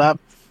crumpled up.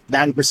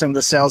 90% of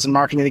the sales and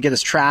marketing to get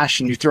is trash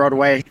and you throw it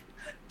away.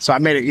 So I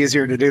made it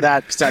easier to do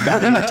that because I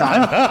valued the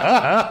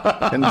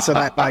time. And so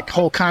that like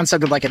whole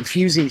concept of like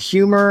infusing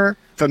humor,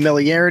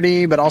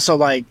 familiarity, but also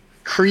like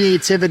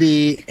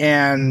creativity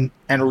and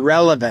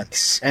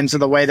relevance into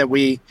the way that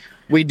we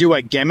do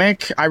a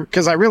gimmick.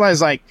 Because I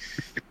realized like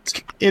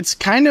it's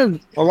kind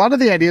of a lot of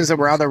the ideas that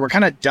were out there were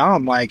kind of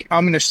dumb. Like,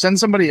 I'm going to send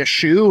somebody a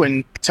shoe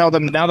and tell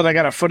them now that I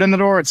got a foot in the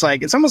door. It's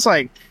like, it's almost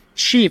like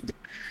cheap.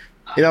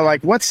 You know,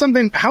 like what's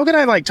something, how could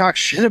I like talk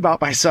shit about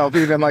myself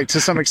even like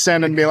to some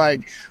extent and be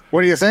like,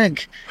 what do you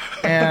think?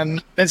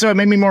 And so it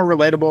made me more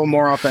relatable,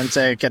 more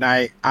authentic. And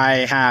I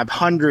have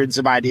hundreds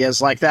of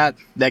ideas like that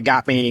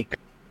got me,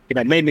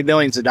 made me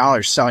millions of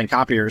dollars selling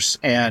copiers.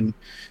 And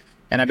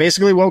I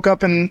basically woke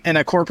up in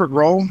a corporate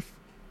role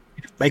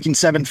making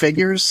 7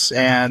 figures.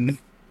 And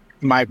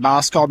my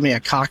boss called me a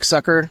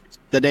cocksucker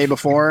the day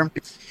before.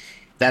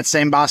 That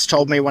same boss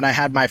told me when I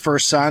had my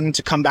first son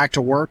to come back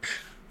to work,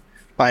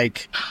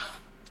 like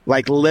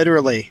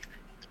literally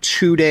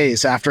 2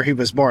 days after he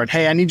was born.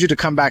 Hey, I need you to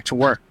come back to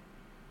work.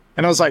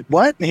 And I was like,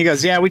 what? And he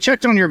goes, yeah, we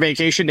checked on your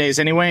vacation days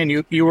anyway. And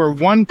you were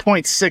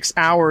 1.6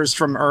 hours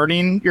from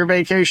earning your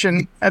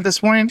vacation at this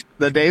point,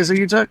 the days that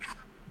you took.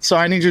 So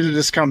I need you to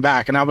just come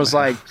back. And I was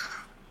like,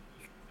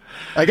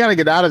 I got to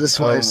get out of this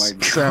place.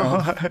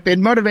 So it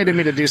motivated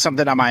me to do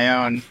something on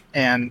my own.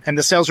 And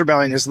the Sales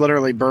Rebellion is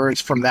literally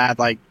birthed from that.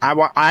 Like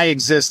I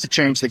exist to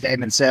change the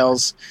game in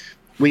sales.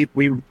 We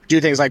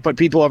do things like put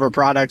people over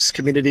products,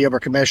 community over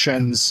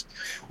commissions.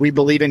 We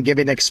believe in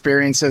giving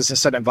experiences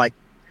instead of like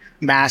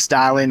mass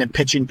dialing and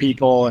pitching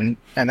people. And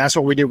that's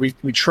what we do.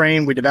 We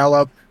train, we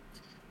develop,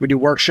 we do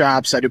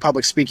workshops. I do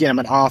public speaking. I'm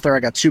an author. I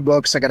got 2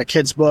 books. I got a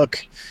kid's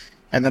book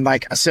and then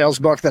like a sales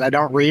book that I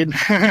don't read.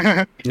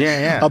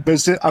 Yeah.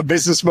 A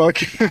business book.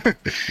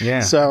 Yeah.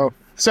 So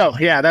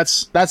yeah,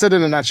 that's it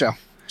in a nutshell.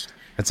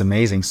 That's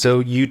amazing. So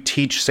you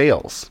teach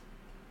sales?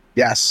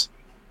 Yes.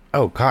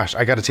 Oh gosh,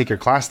 I got to take your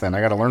class then.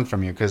 I got to learn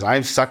from you because I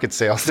suck at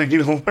sales. I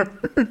need to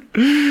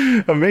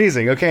learn.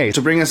 Amazing. Okay,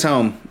 so bring us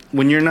home.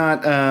 When you're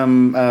not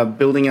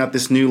building out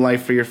this new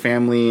life for your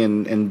family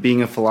and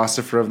being a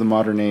philosopher of the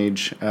modern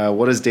age,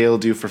 what does Dale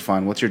do for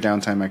fun? What's your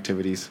downtime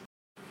activities?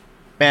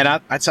 Man,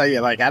 I tell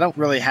you, like I don't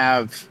really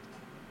have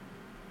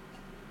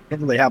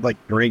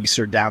like breaks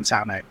or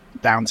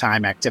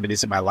downtime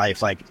activities in my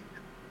life. Like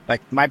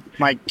my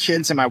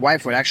kids and my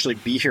wife would actually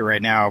be here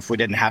right now if we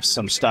didn't have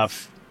some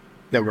stuff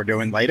that we're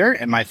doing later.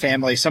 And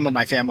some of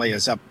my family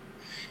is up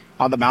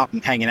on the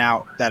mountain hanging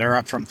out that are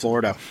up from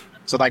Florida.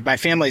 So like my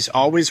family's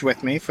always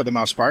with me for the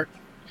most part.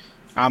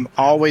 I'm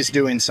always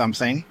doing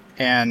something.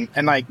 And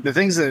like the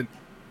things that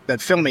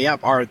fill me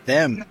up are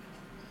them.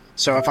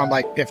 So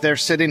if they're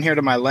sitting here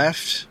to my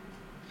left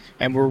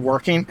and we're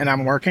working and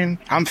I'm working,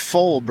 I'm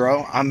full,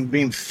 bro. I'm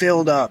being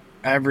filled up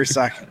every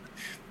second.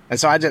 And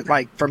so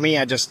for me,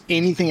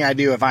 anything I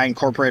do, if I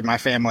incorporate my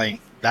family,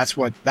 that's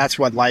what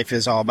life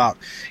is all about.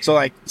 So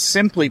like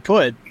simply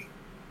put,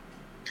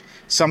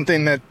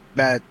 something that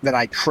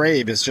I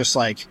crave is just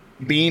like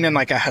being in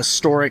like a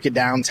historic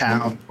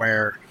downtown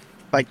where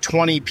like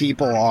 20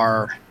 people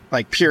are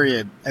like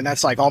period. And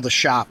that's like all the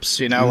shops,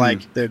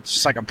 like there's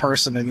just like a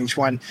person in each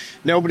one.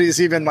 Nobody's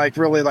even like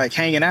really like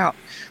hanging out.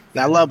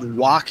 And I love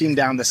walking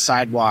down the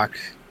sidewalk,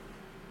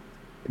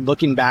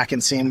 looking back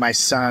and seeing my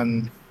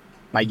son,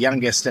 my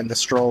youngest in the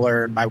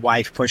stroller, my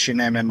wife pushing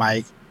him, and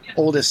my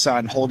oldest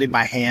son holding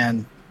my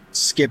hand,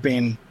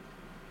 skipping,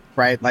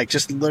 right? Like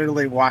just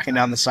literally walking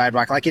down the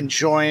sidewalk, like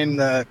enjoying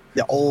the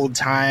old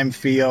time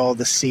feel,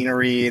 the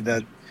scenery,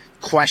 the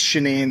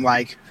questioning,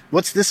 like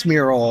what's this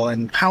mural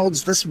and how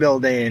old's this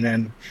building,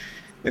 and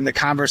the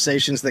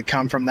conversations that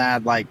come from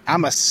that. Like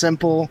I'm a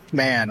simple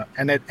man,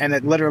 and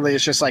it literally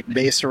is just like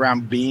based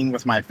around being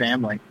with my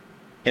family.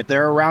 If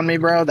they're around me,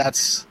 bro,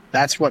 that's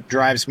what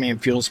drives me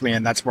and fuels me,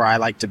 and that's where I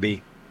like to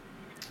be.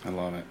 I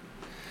love it.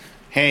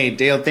 Hey,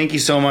 Dale, thank you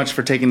so much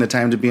for taking the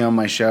time to be on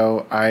my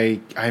show.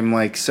 I'm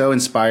like so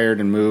inspired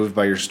and moved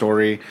by your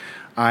story.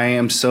 I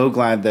am so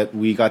glad that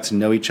we got to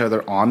know each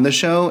other on the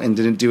show and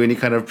didn't do any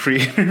kind of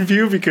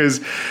pre-interview,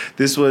 because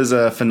this was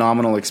a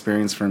phenomenal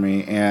experience for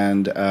me.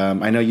 And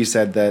I know you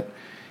said that,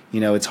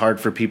 it's hard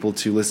for people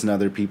to listen to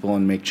other people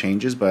and make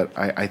changes, but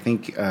I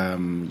think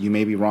you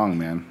may be wrong,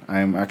 man.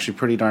 I'm actually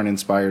pretty darn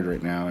inspired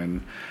right now,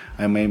 and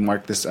I may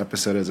mark this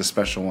episode as a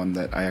special one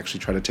that I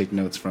actually try to take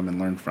notes from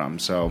and learn from.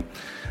 So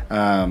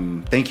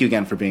thank you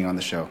again for being on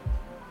the show.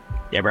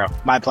 Yeah, bro.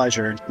 My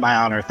pleasure. My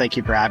honor. Thank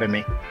you for having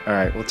me. All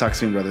right. We'll talk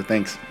soon, brother.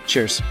 Thanks.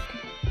 Cheers.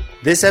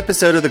 This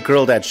episode of The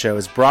Girl Dad Show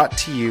is brought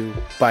to you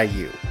by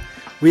you.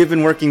 We have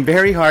been working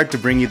very hard to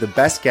bring you the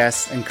best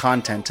guests and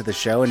content to the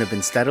show and have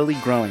been steadily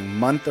growing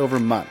month over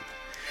month.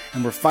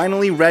 And we're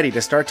finally ready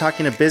to start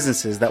talking to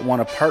businesses that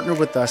want to partner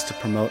with us to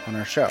promote on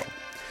our show.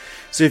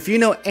 So if you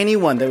know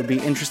anyone that would be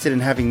interested in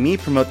having me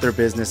promote their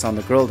business on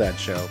The Girl Dad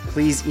Show,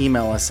 please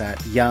email us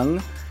at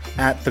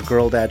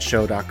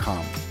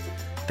young@thegirldadshow.com.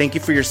 Thank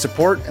you for your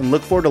support and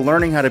look forward to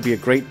learning how to be a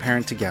great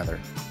parent together.